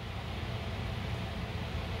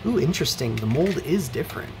 Ooh, interesting. The mold is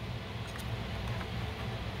different.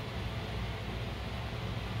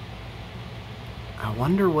 I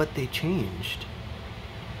wonder what they changed.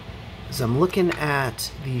 So I'm looking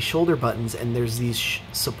at the shoulder buttons, and there's these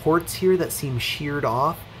supports here that seem sheared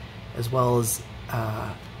off, as well as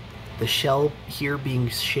the shell here being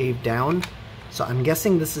shaved down. So I'm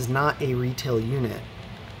guessing this is not a retail unit,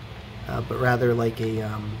 but rather like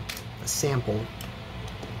a sample.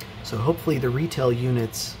 So hopefully the retail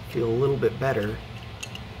units feel a little bit better.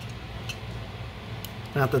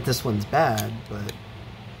 Not that this one's bad, but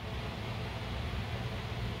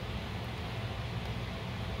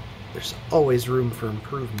there's always room for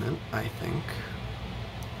improvement, I think.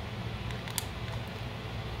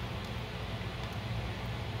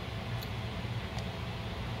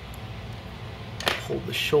 Hold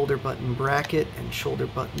the shoulder button bracket and shoulder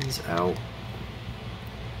buttons out.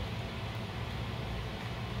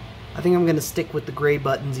 I think I'm going to stick with the gray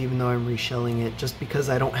buttons even though I'm reshelling it, just because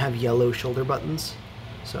I don't have yellow shoulder buttons.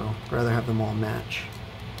 So I'd rather have them all match.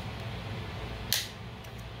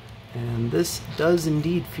 And this does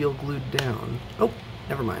indeed feel glued down. Oh,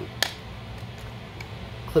 never mind.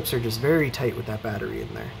 Clips are just very tight with that battery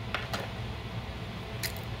in there.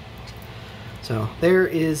 So there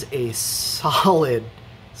is a solid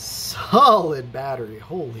battery.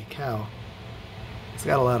 Holy cow. It's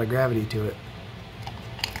got a lot of gravity to it.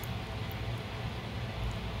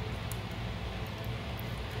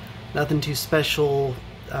 Nothing too special,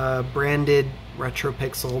 branded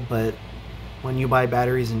RetroPixel, but when you buy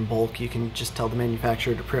batteries in bulk, you can just tell the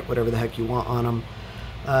manufacturer to print whatever the heck you want on them.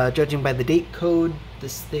 Judging by the date code,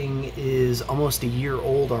 this thing is almost a year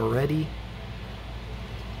old already,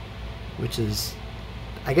 which is,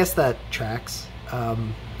 I guess that tracks.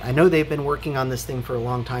 I know they've been working on this thing for a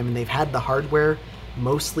long time, and they've had the hardware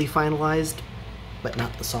mostly finalized, but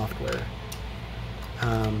not the software.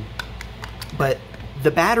 But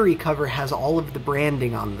the battery cover has all of the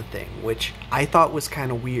branding on the thing, which I thought was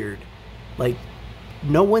kind of weird. Like,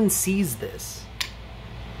 no one sees this.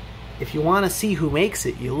 If you want to see who makes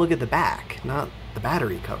it, you look at the back, not the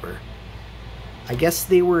battery cover. I guess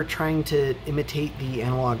they were trying to imitate the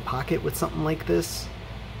Analog Pocket with something like this.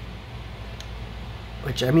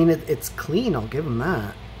 Which, I mean, it's clean, I'll give them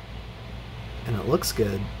that. And it looks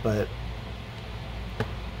good, but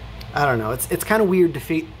I don't know. It's kind of weird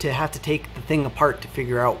to have to take the thing apart to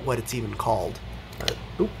figure out what it's even called. But,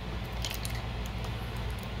 oop.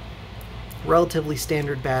 Relatively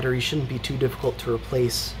standard battery, shouldn't be too difficult to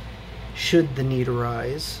replace should the need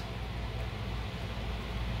arise.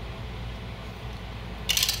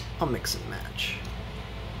 I'll mix and match.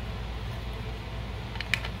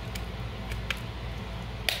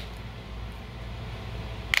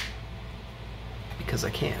 Because I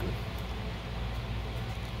can.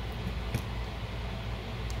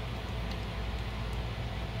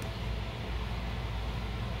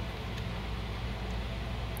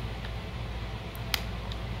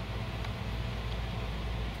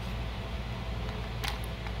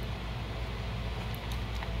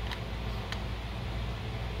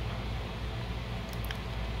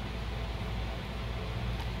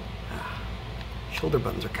 Shoulder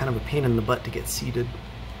buttons are kind of a pain in the butt to get seated.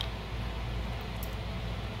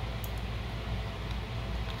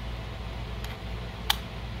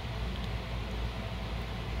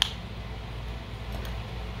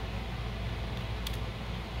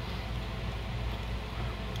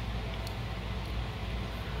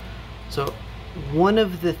 So one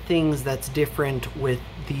of the things that's different with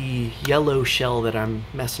the yellow shell that I'm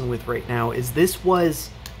messing with right now is this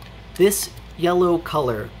yellow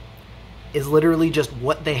color is literally just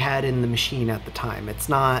what they had in the machine at the time. It's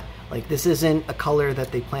not like, this isn't a color that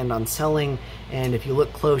they planned on selling, and if you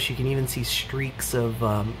look close you can even see streaks of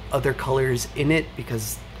other colors in it,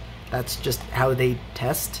 because that's just how they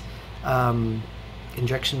test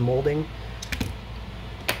injection molding.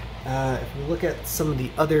 If we look at some of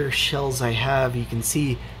the other shells I have, you can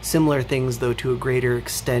see similar things, though to a greater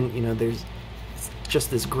extent. You know, there's just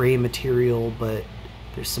this gray material, but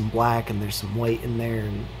there's some black and there's some white in there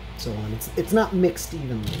and so on. It's not mixed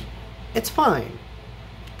evenly. It's fine,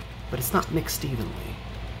 but it's not mixed evenly.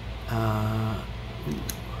 Ooh.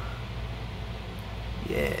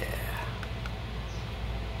 Yeah.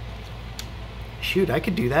 Shoot, I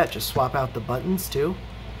could do that. Just swap out the buttons too.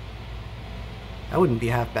 That wouldn't be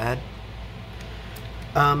half bad.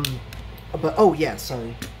 But oh yeah,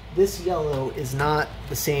 sorry. This yellow is not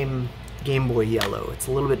the same Game Boy yellow. It's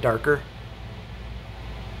a little bit darker.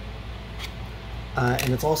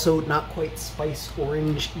 And it's also not quite spice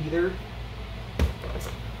orange either.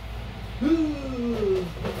 Ooh.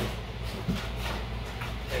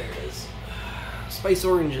 There it is. Spice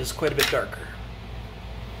orange is quite a bit darker.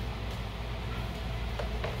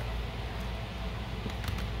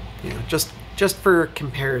 You know, just for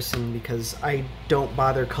comparison, because I don't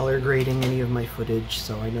bother color grading any of my footage,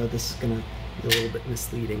 so I know this is gonna be a little bit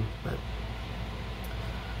misleading, but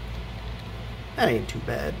that ain't too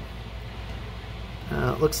bad.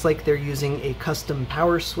 Looks like they're using a custom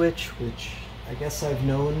power switch, which I guess I've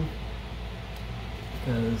known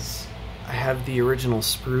because I have the original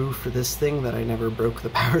sprue for this thing that I never broke the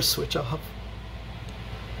power switch off.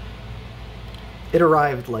 It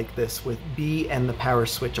arrived like this, with B and the power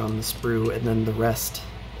switch on the sprue, and then the rest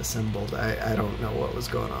assembled. I don't know what was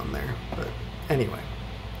going on there, but anyway.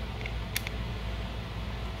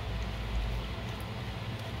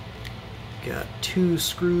 Got 2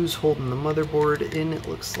 screws holding the motherboard in, it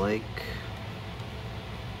looks like.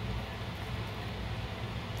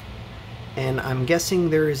 And I'm guessing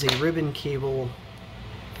there is a ribbon cable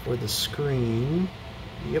for the screen.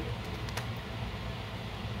 Yep.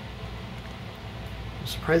 I'm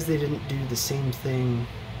surprised they didn't do the same thing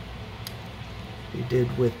they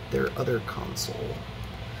did with their other console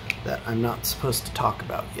that I'm not supposed to talk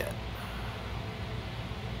about yet.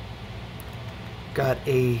 Got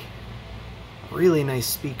a really nice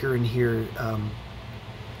speaker in here.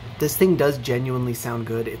 This thing does genuinely sound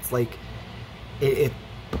good. It's like it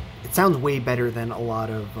sounds way better than a lot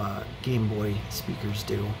of Game Boy speakers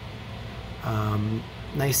do.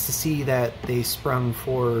 Nice to see that they sprung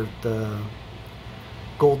for the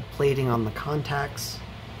gold plating on the contacts.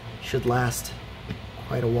 Should last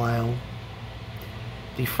quite a while.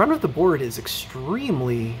 The front of the board is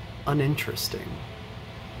extremely uninteresting.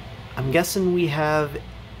 I'm guessing we have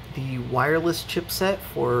the wireless chipset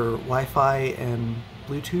for Wi-Fi and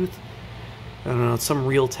Bluetooth. I don't know, it's some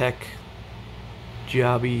Realtek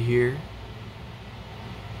jobby here.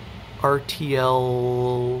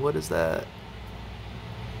 RTL, what is that?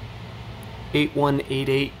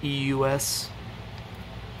 8188 EUS.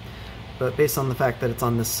 But based on the fact that it's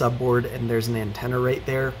on this subboard and there's an antenna right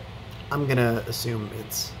there, I'm gonna assume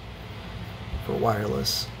it's for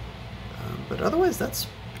wireless. But otherwise, that's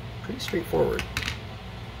pretty straightforward.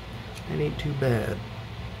 It ain't too bad.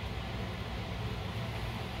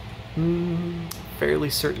 Fairly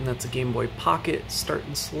certain that's a Game Boy Pocket. Start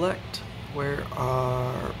and select. Where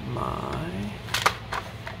are my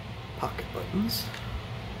pocket buttons?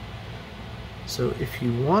 So if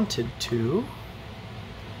you wanted to,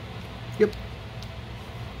 yep,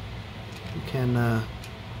 you can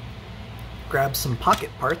grab some pocket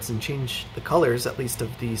parts and change the colors, at least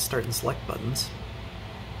of the start and select buttons.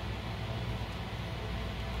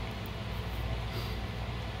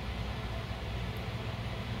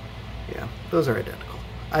 Yeah, those are identical.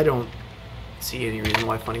 I don't see any reason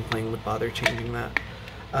why Funny Playing would bother changing that.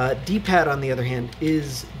 D-pad, on the other hand,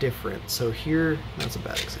 is different. So here, that's a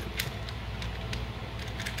bad example.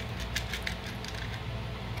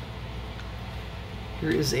 Here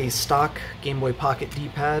is a stock Game Boy Pocket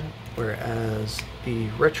D-pad, whereas the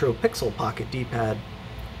Retro Pixel Pocket D-pad,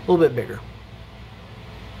 a little bit bigger.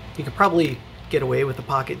 You could probably get away with the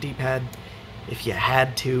Pocket D-pad if you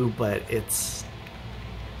had to, but it's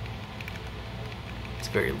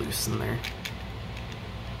very loose in there.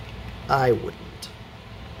 I wouldn't.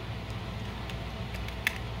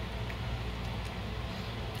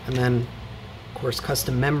 And then, of course,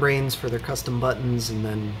 custom membranes for their custom buttons, and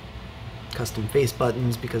then custom face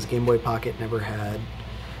buttons, because Game Boy Pocket never had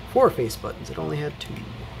 4 face buttons, it only had 2.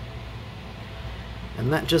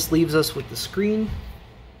 And that just leaves us with the screen.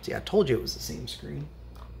 See, I told you it was the same screen.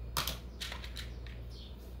 I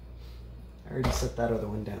already set that other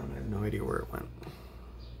one down. I have no idea where it went.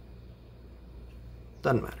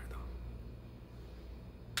 Doesn't matter though.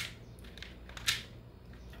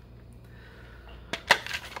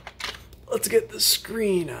 Let's get the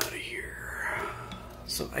screen out of here.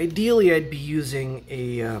 So ideally I'd be using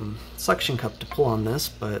a suction cup to pull on this,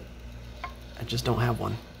 but I just don't have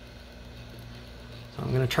one. So I'm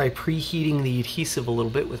going to try preheating the adhesive a little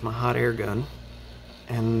bit with my hot air gun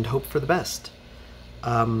and hope for the best.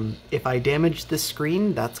 If I damage this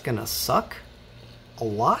screen, that's going to suck a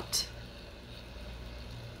lot.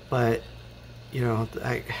 But, you know,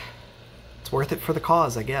 it's worth it for the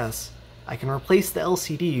cause, I guess. I can replace the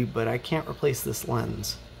LCD, but I can't replace this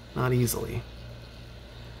lens. Not easily.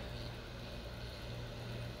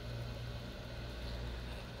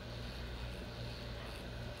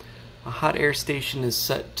 A hot air station is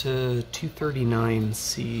set to 239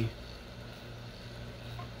 C.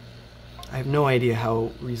 I have no idea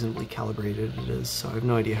how reasonably calibrated it is, so I have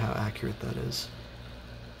no idea how accurate that is.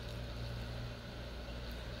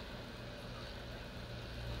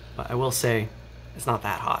 But I will say, it's not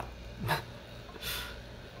that hot.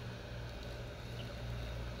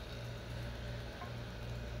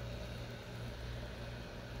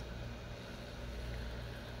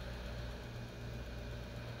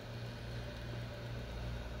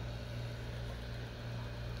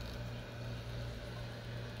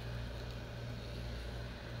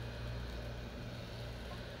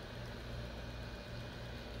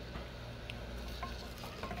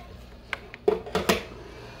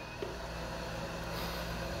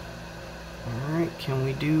 Can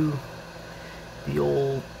we do the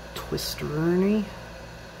old twister-erny?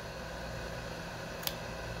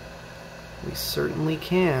 We certainly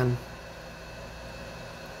can.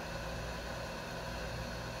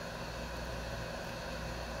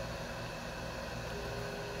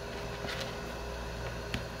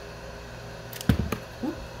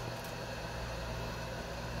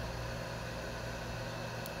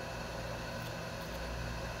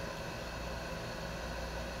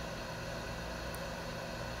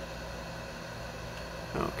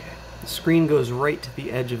 Okay, the screen goes right to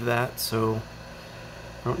the edge of that, so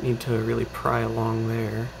I don't need to really pry along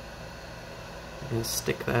there. I'm going to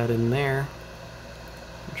stick that in there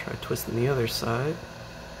and try twisting the other side.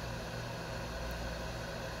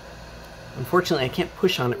 Unfortunately, I can't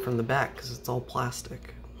push on it from the back because it's all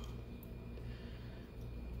plastic.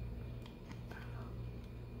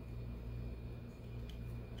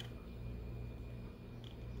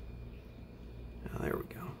 Oh, there we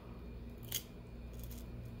go.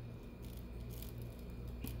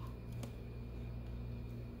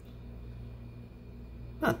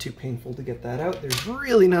 Not too painful to get that out. There's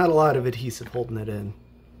really not a lot of adhesive holding it in.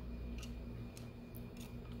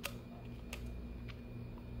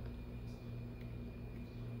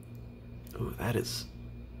 Ooh, that is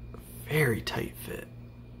a very tight fit.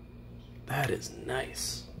 That is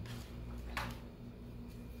nice.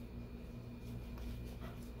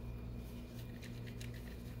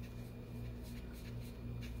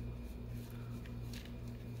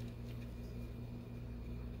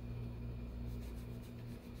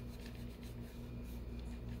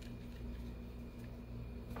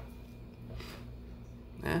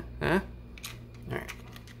 Yeah, Alright.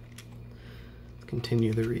 Let's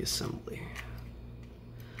continue the reassembly.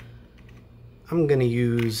 I'm gonna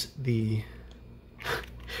use the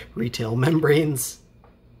retail membranes.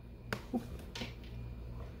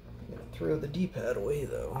 Throw the D-pad away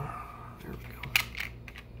though. There we go.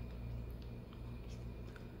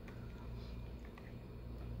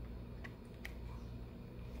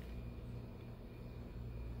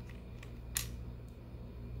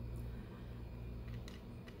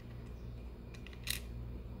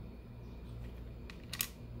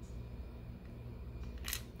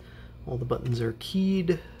 All the buttons are keyed.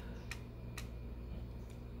 You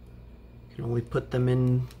can only put them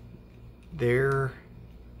in their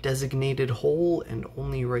designated hole and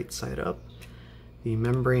only right side up. The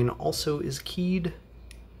membrane also is keyed.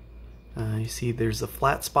 You see there's a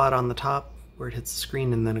flat spot on the top where it hits the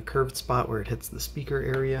screen and then a curved spot where it hits the speaker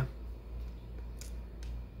area.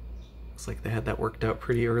 Looks like they had that worked out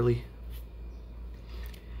pretty early.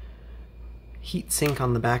 Heat sink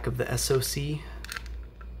on the back of the SoC.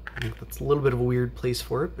 I think that's a little bit of a weird place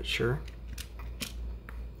for it, but sure.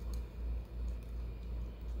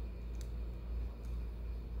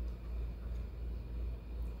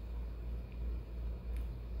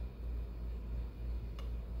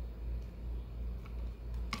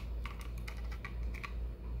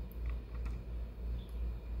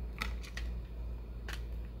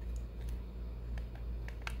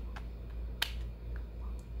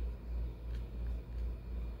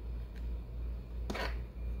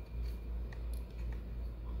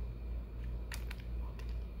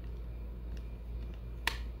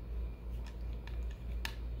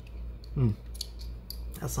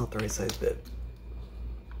 That's not the right size bit.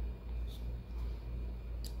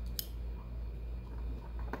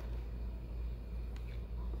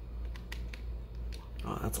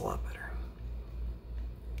 Oh, that's a lot better.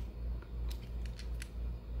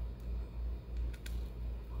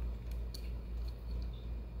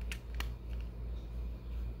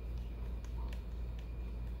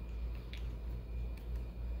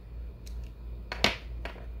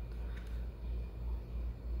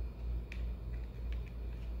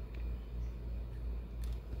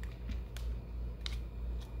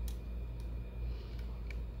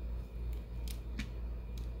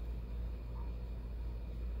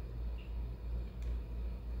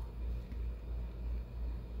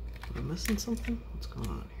 Am I missing something? What's going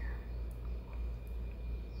on here?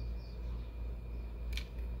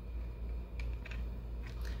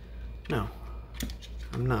 No,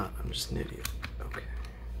 I'm not. I'm just an idiot. Okay.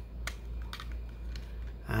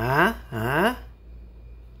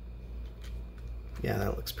 Yeah,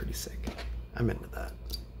 that looks pretty sick. I'm into that.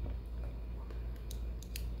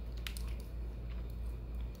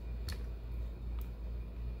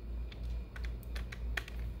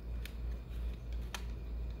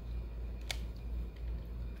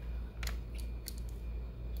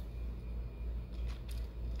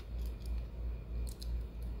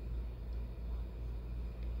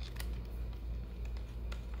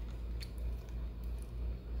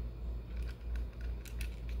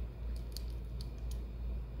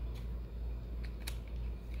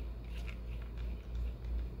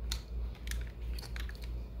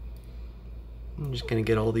 I'm just gonna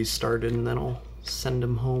get all these started and then I'll send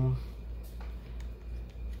them home.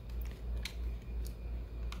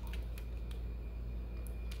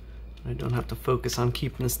 I don't have to focus on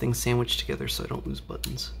keeping this thing sandwiched together so I don't lose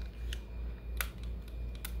buttons.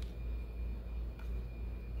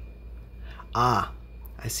 Ah,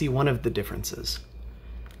 I see one of the differences.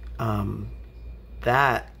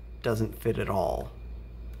 That doesn't fit at all.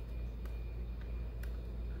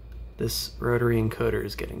 This rotary encoder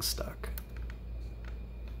is getting stuck.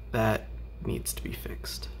 That needs to be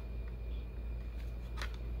fixed.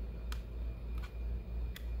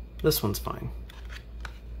 This one's fine.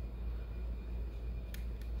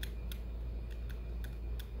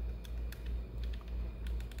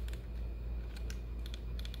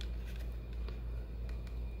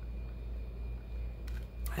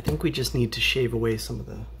 I think we just need to shave away some of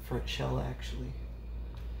the front shell actually.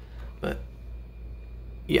 But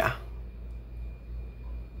yeah,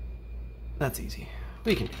 that's easy.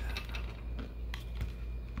 We can do that.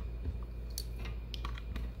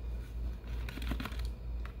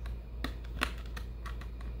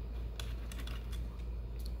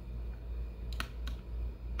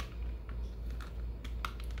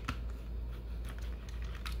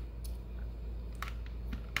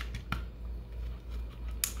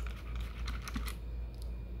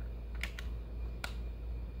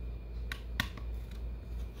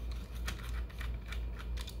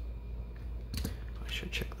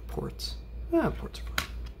 Should check the ports. Ah, ports are fine.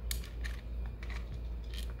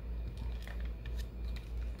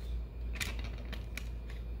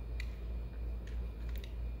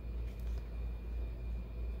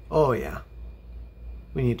 Oh yeah.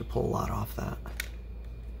 We need to pull a lot off that.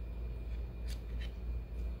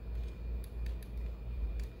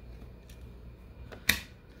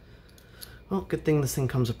 Well, good thing this thing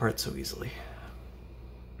comes apart so easily.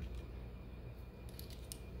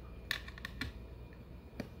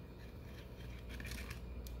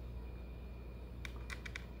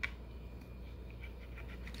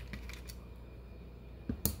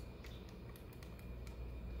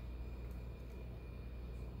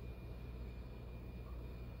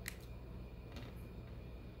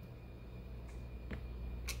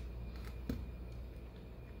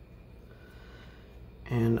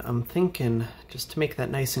 And I'm thinking, just to make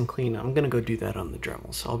that nice and clean, I'm gonna go do that on the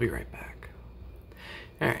Dremel, so I'll be right back.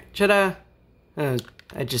 Alright, ta-da!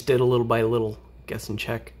 I just did a little by little guess and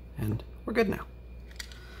check, and we're good now.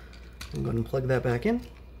 I'm going to plug that back in,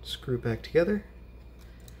 screw it back together,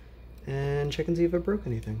 and check and see if I broke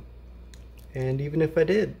anything. And even if I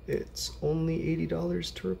did, it's only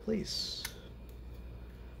 $80 to replace.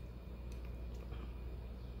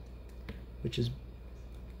 Which is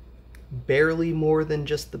barely more than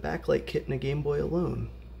just the backlight kit in a Game Boy alone.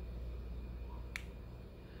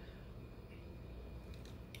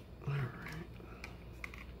 Alright.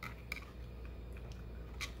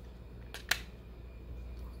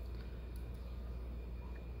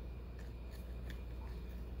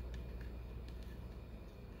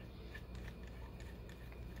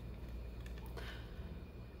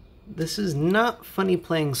 This is not Funny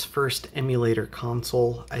Playing's first emulator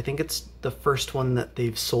console. I think it's the first one that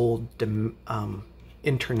they've sold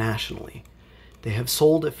internationally. They have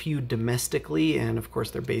sold a few domestically, and of course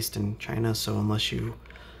they're based in China, so unless you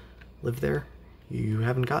live there, you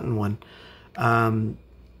haven't gotten one.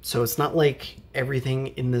 So it's not like everything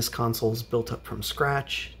in this console is built up from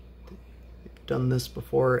scratch. They've done this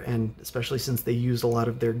before, and especially since they used a lot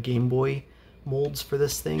of their Game Boy molds for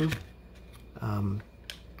this thing, I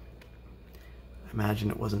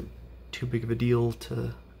imagine it wasn't too big of a deal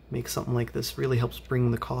to make something like this. Really helps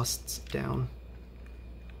bring the costs down.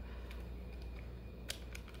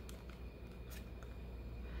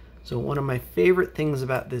 So one of my favorite things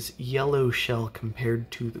about this yellow shell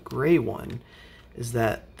compared to the gray one is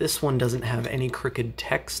that this one doesn't have any crooked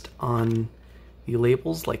text on the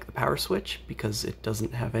labels like the power switch, because it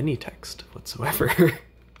doesn't have any text whatsoever.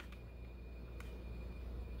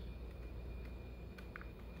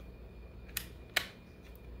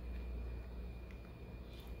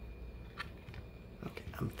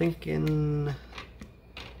 I'm thinking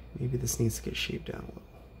maybe this needs to get shaped down a little.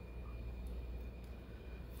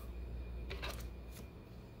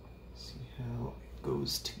 See how it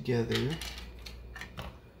goes together.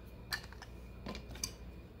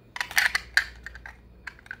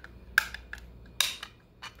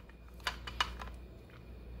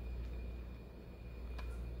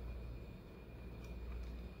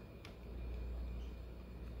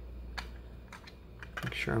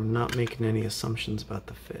 Make sure I'm not making any assumptions about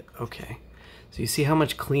the fit. Okay, so you see how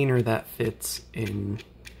much cleaner that fits in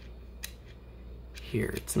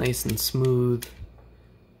here. It's nice and smooth,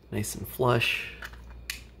 nice and flush.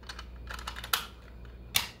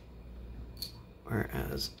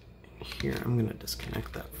 Whereas here, I'm gonna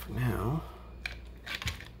disconnect that for now.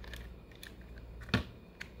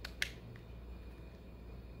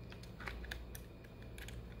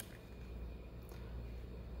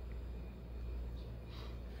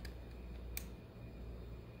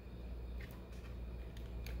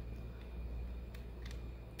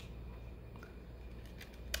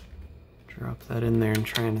 Drop that in there and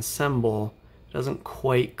try and assemble. It doesn't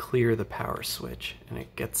quite clear the power switch and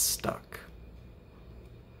it gets stuck.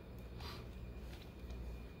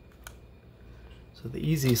 So the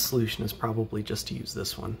easiest solution is probably just to use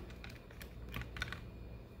this one.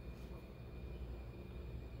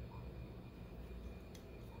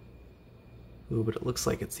 Ooh, but it looks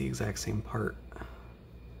like it's the exact same part.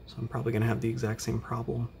 So I'm probably gonna have the exact same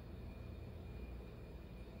problem.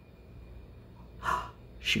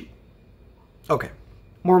 Shoot. Okay,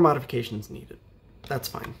 more modifications needed. That's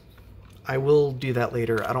fine. I will do that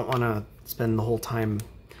later. I don't want to spend the whole time.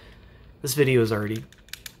 This video is already...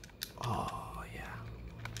 Oh, yeah.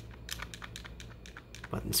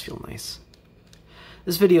 Buttons feel nice.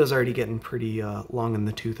 This video is already getting pretty long in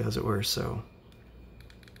the tooth, as it were, so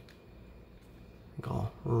I think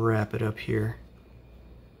I'll wrap it up here.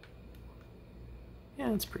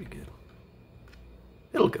 Yeah, it's pretty good.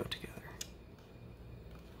 It'll go together.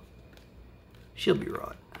 She'll be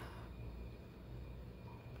right.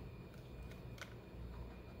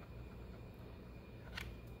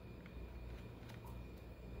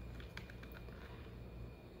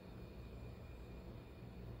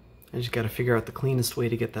 I just got to figure out the cleanest way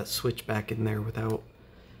to get that switch back in there without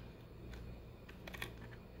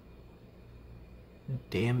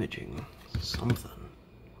damaging something.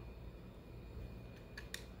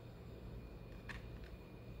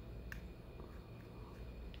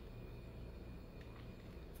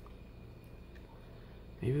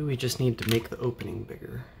 Maybe we just need to make the opening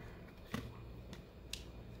bigger.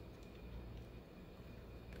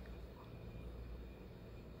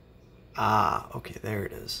 Ah, okay, there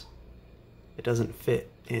it is. It doesn't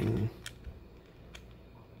fit in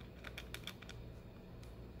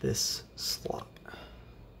this slot.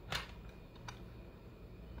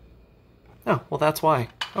 Oh, well that's why.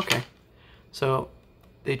 Okay. So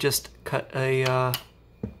they just cut a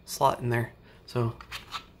slot in there. So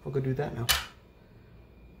I'll go do that now.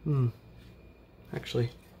 Actually,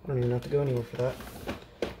 I don't even have to go anywhere for that.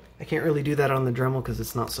 I can't really do that on the Dremel because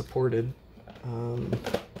it's not supported.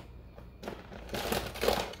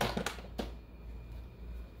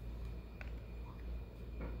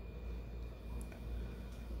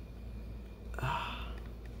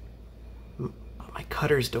 My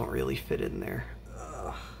cutters don't really fit in there.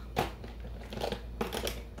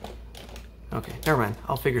 Okay, never mind.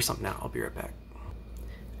 I'll figure something out. I'll be right back.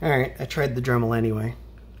 Alright, I tried the Dremel anyway.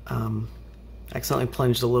 Accidentally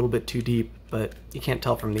plunged a little bit too deep, but you can't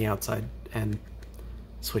tell from the outside, and the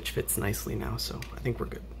switch fits nicely now, so I think we're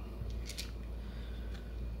good.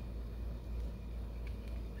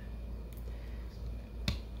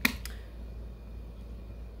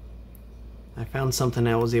 I found something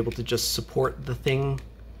I was able to just support the thing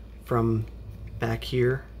from back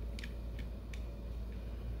here.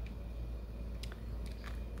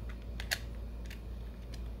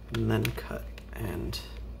 And then cut, and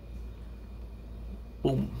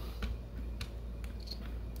boom.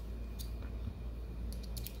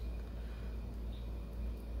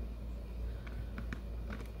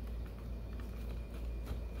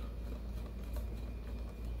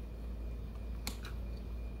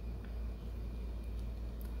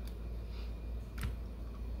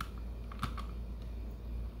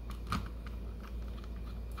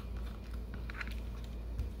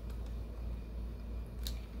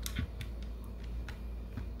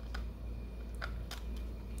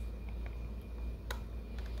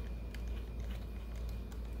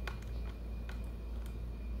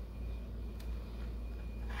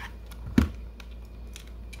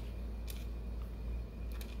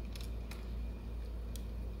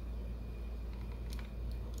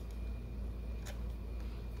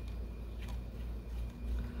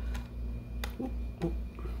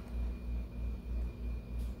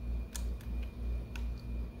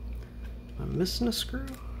 Am I missing a screw?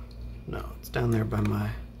 No, it's down there by my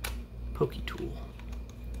pokey tool.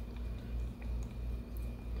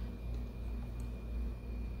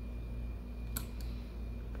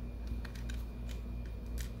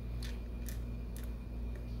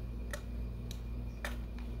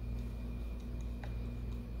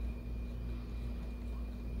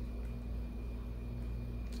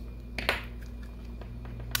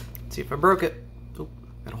 Let's see if I broke it. Oh,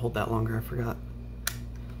 gotta hold that longer, I forgot.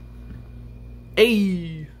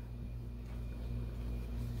 Hey!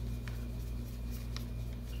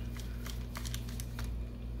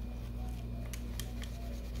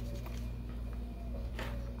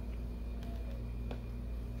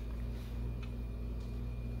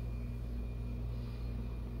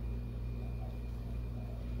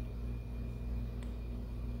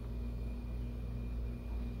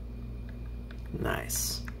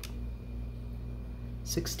 Nice.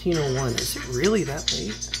 16:01. Is it really that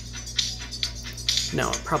late? No,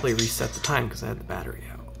 it probably reset the time because I had the battery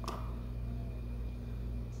out.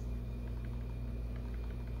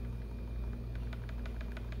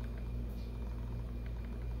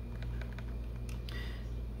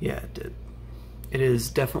 Yeah, it did. It is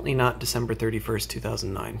definitely not December 31st,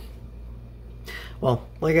 2009. Well,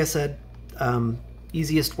 like I said,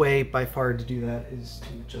 easiest way by far to do that is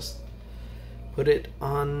to just put it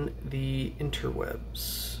on the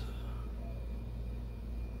interwebs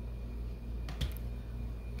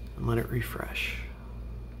and let it refresh.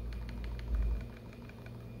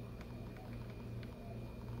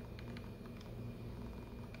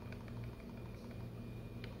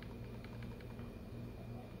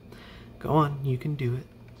 Go on, you can do it.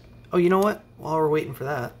 Oh, you know what? While we're waiting for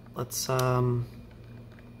that, let's see, I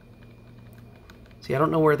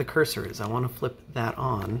don't know where the cursor is. I want to flip that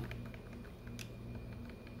on.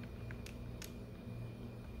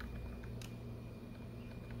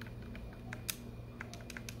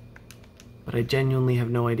 But I genuinely have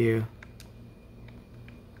no idea.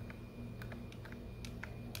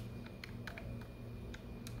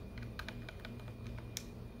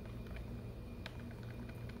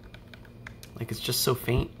 Like, it's just so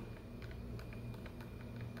faint.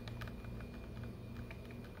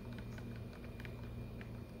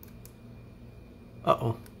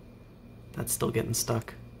 Uh-oh. That's still getting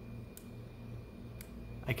stuck.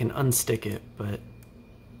 I can unstick it, but...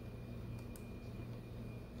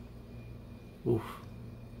 Oof.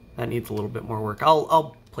 That needs a little bit more work.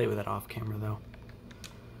 I'll play with it off camera, though.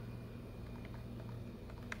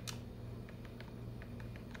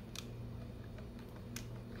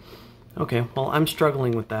 Okay, well, I'm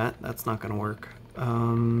struggling with that. That's not going to work.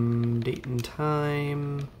 Date and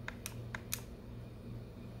time.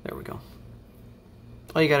 There we go.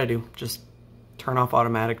 All you gotta do, just turn off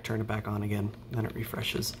automatic, turn it back on again, then it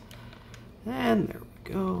refreshes. And there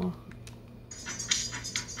we go.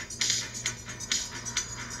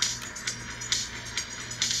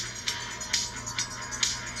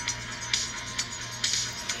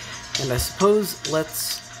 And I suppose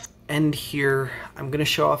let's end here. I'm gonna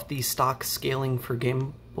show off the stock scaling for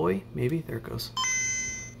Game Boy, maybe? There it goes.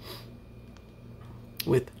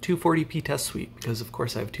 With 240p test suite, because of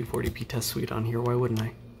course I have 240p test suite on here, why wouldn't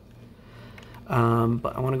I?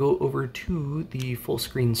 But I want to go over to the full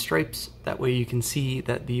screen stripes, that way you can see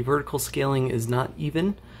that the vertical scaling is not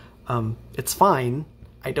even. It's fine,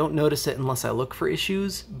 I don't notice it unless I look for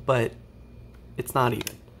issues, but it's not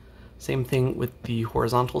even. Same thing with the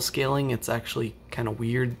horizontal scaling, it's actually kind of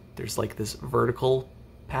weird, there's like this vertical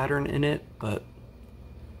pattern in it, but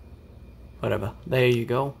whatever, there you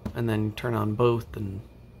go, and then turn on both, and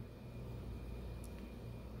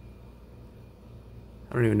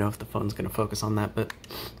I don't even know if the phone's going to focus on that, but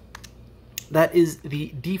that is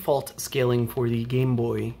the default scaling for the Game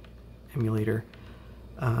Boy emulator.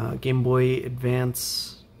 Game Boy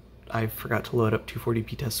Advance, I forgot to load up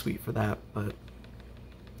 240p test suite for that, but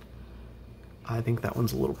I think that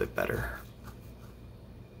one's a little bit better.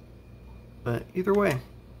 But either way,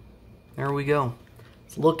 there we go.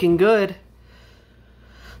 It's looking good.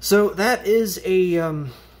 So that is a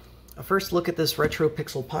first look at this Retro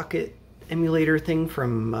Pixel Pocket emulator thing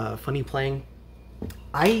from Funny Playing.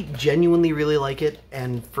 I genuinely really like it,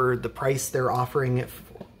 and for the price they're offering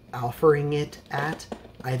it at,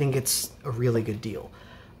 I think it's a really good deal.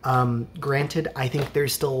 Granted, I think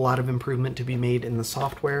there's still a lot of improvement to be made in the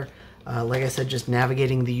software. Like I said, just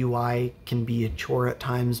navigating the UI can be a chore at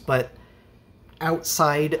times, but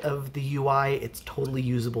outside of the UI, it's totally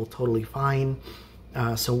usable, totally fine.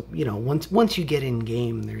 So, you know, once you get in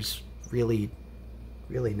game, there's really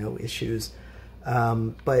no issues.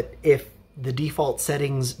 But if the default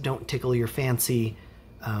settings don't tickle your fancy,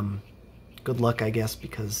 good luck, I guess,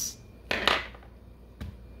 because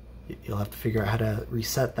you'll have to figure out how to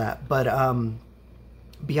reset that. But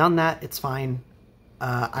beyond that, it's fine.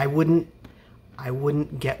 I wouldn't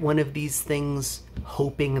get one of these things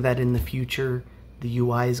hoping that in the future the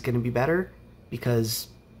UI is going to be better, because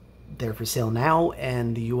they're for sale now,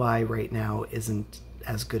 and the UI right now isn't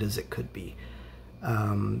as good as it could be.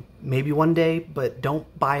 Maybe one day, but don't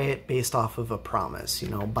buy it based off of a promise, you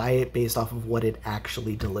know, buy it based off of what it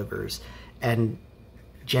actually delivers. And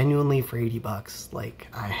genuinely, for 80 bucks, like,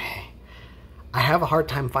 I have a hard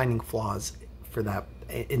time finding flaws for that,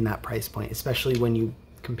 in that price point, especially when you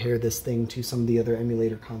compare this thing to some of the other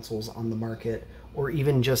emulator consoles on the market, or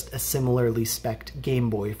even just a similarly spec'd Game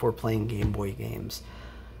Boy for playing Game Boy games.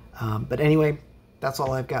 But anyway, that's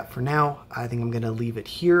all I've got for now. I think I'm going to leave it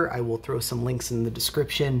here. I will throw some links in the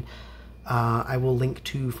description. I will link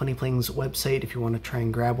to Funny Playing's website if you want to try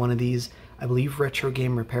and grab one of these. I believe Retro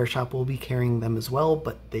Game Repair Shop will be carrying them as well,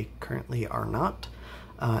 but they currently are not,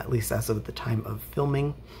 at least as of the time of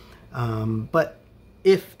filming. But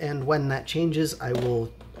if and when that changes, I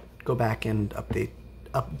will go back and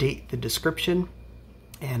update the description.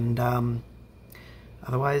 And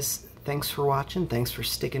otherwise, thanks for watching. Thanks for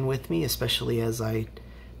sticking with me, especially as I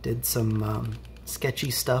did some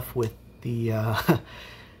sketchy stuff with the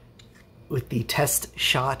with the test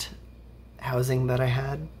shot housing that I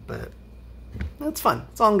had. But that's fun.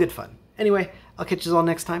 It's all in good fun. Anyway, I'll catch you all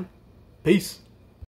next time. Peace.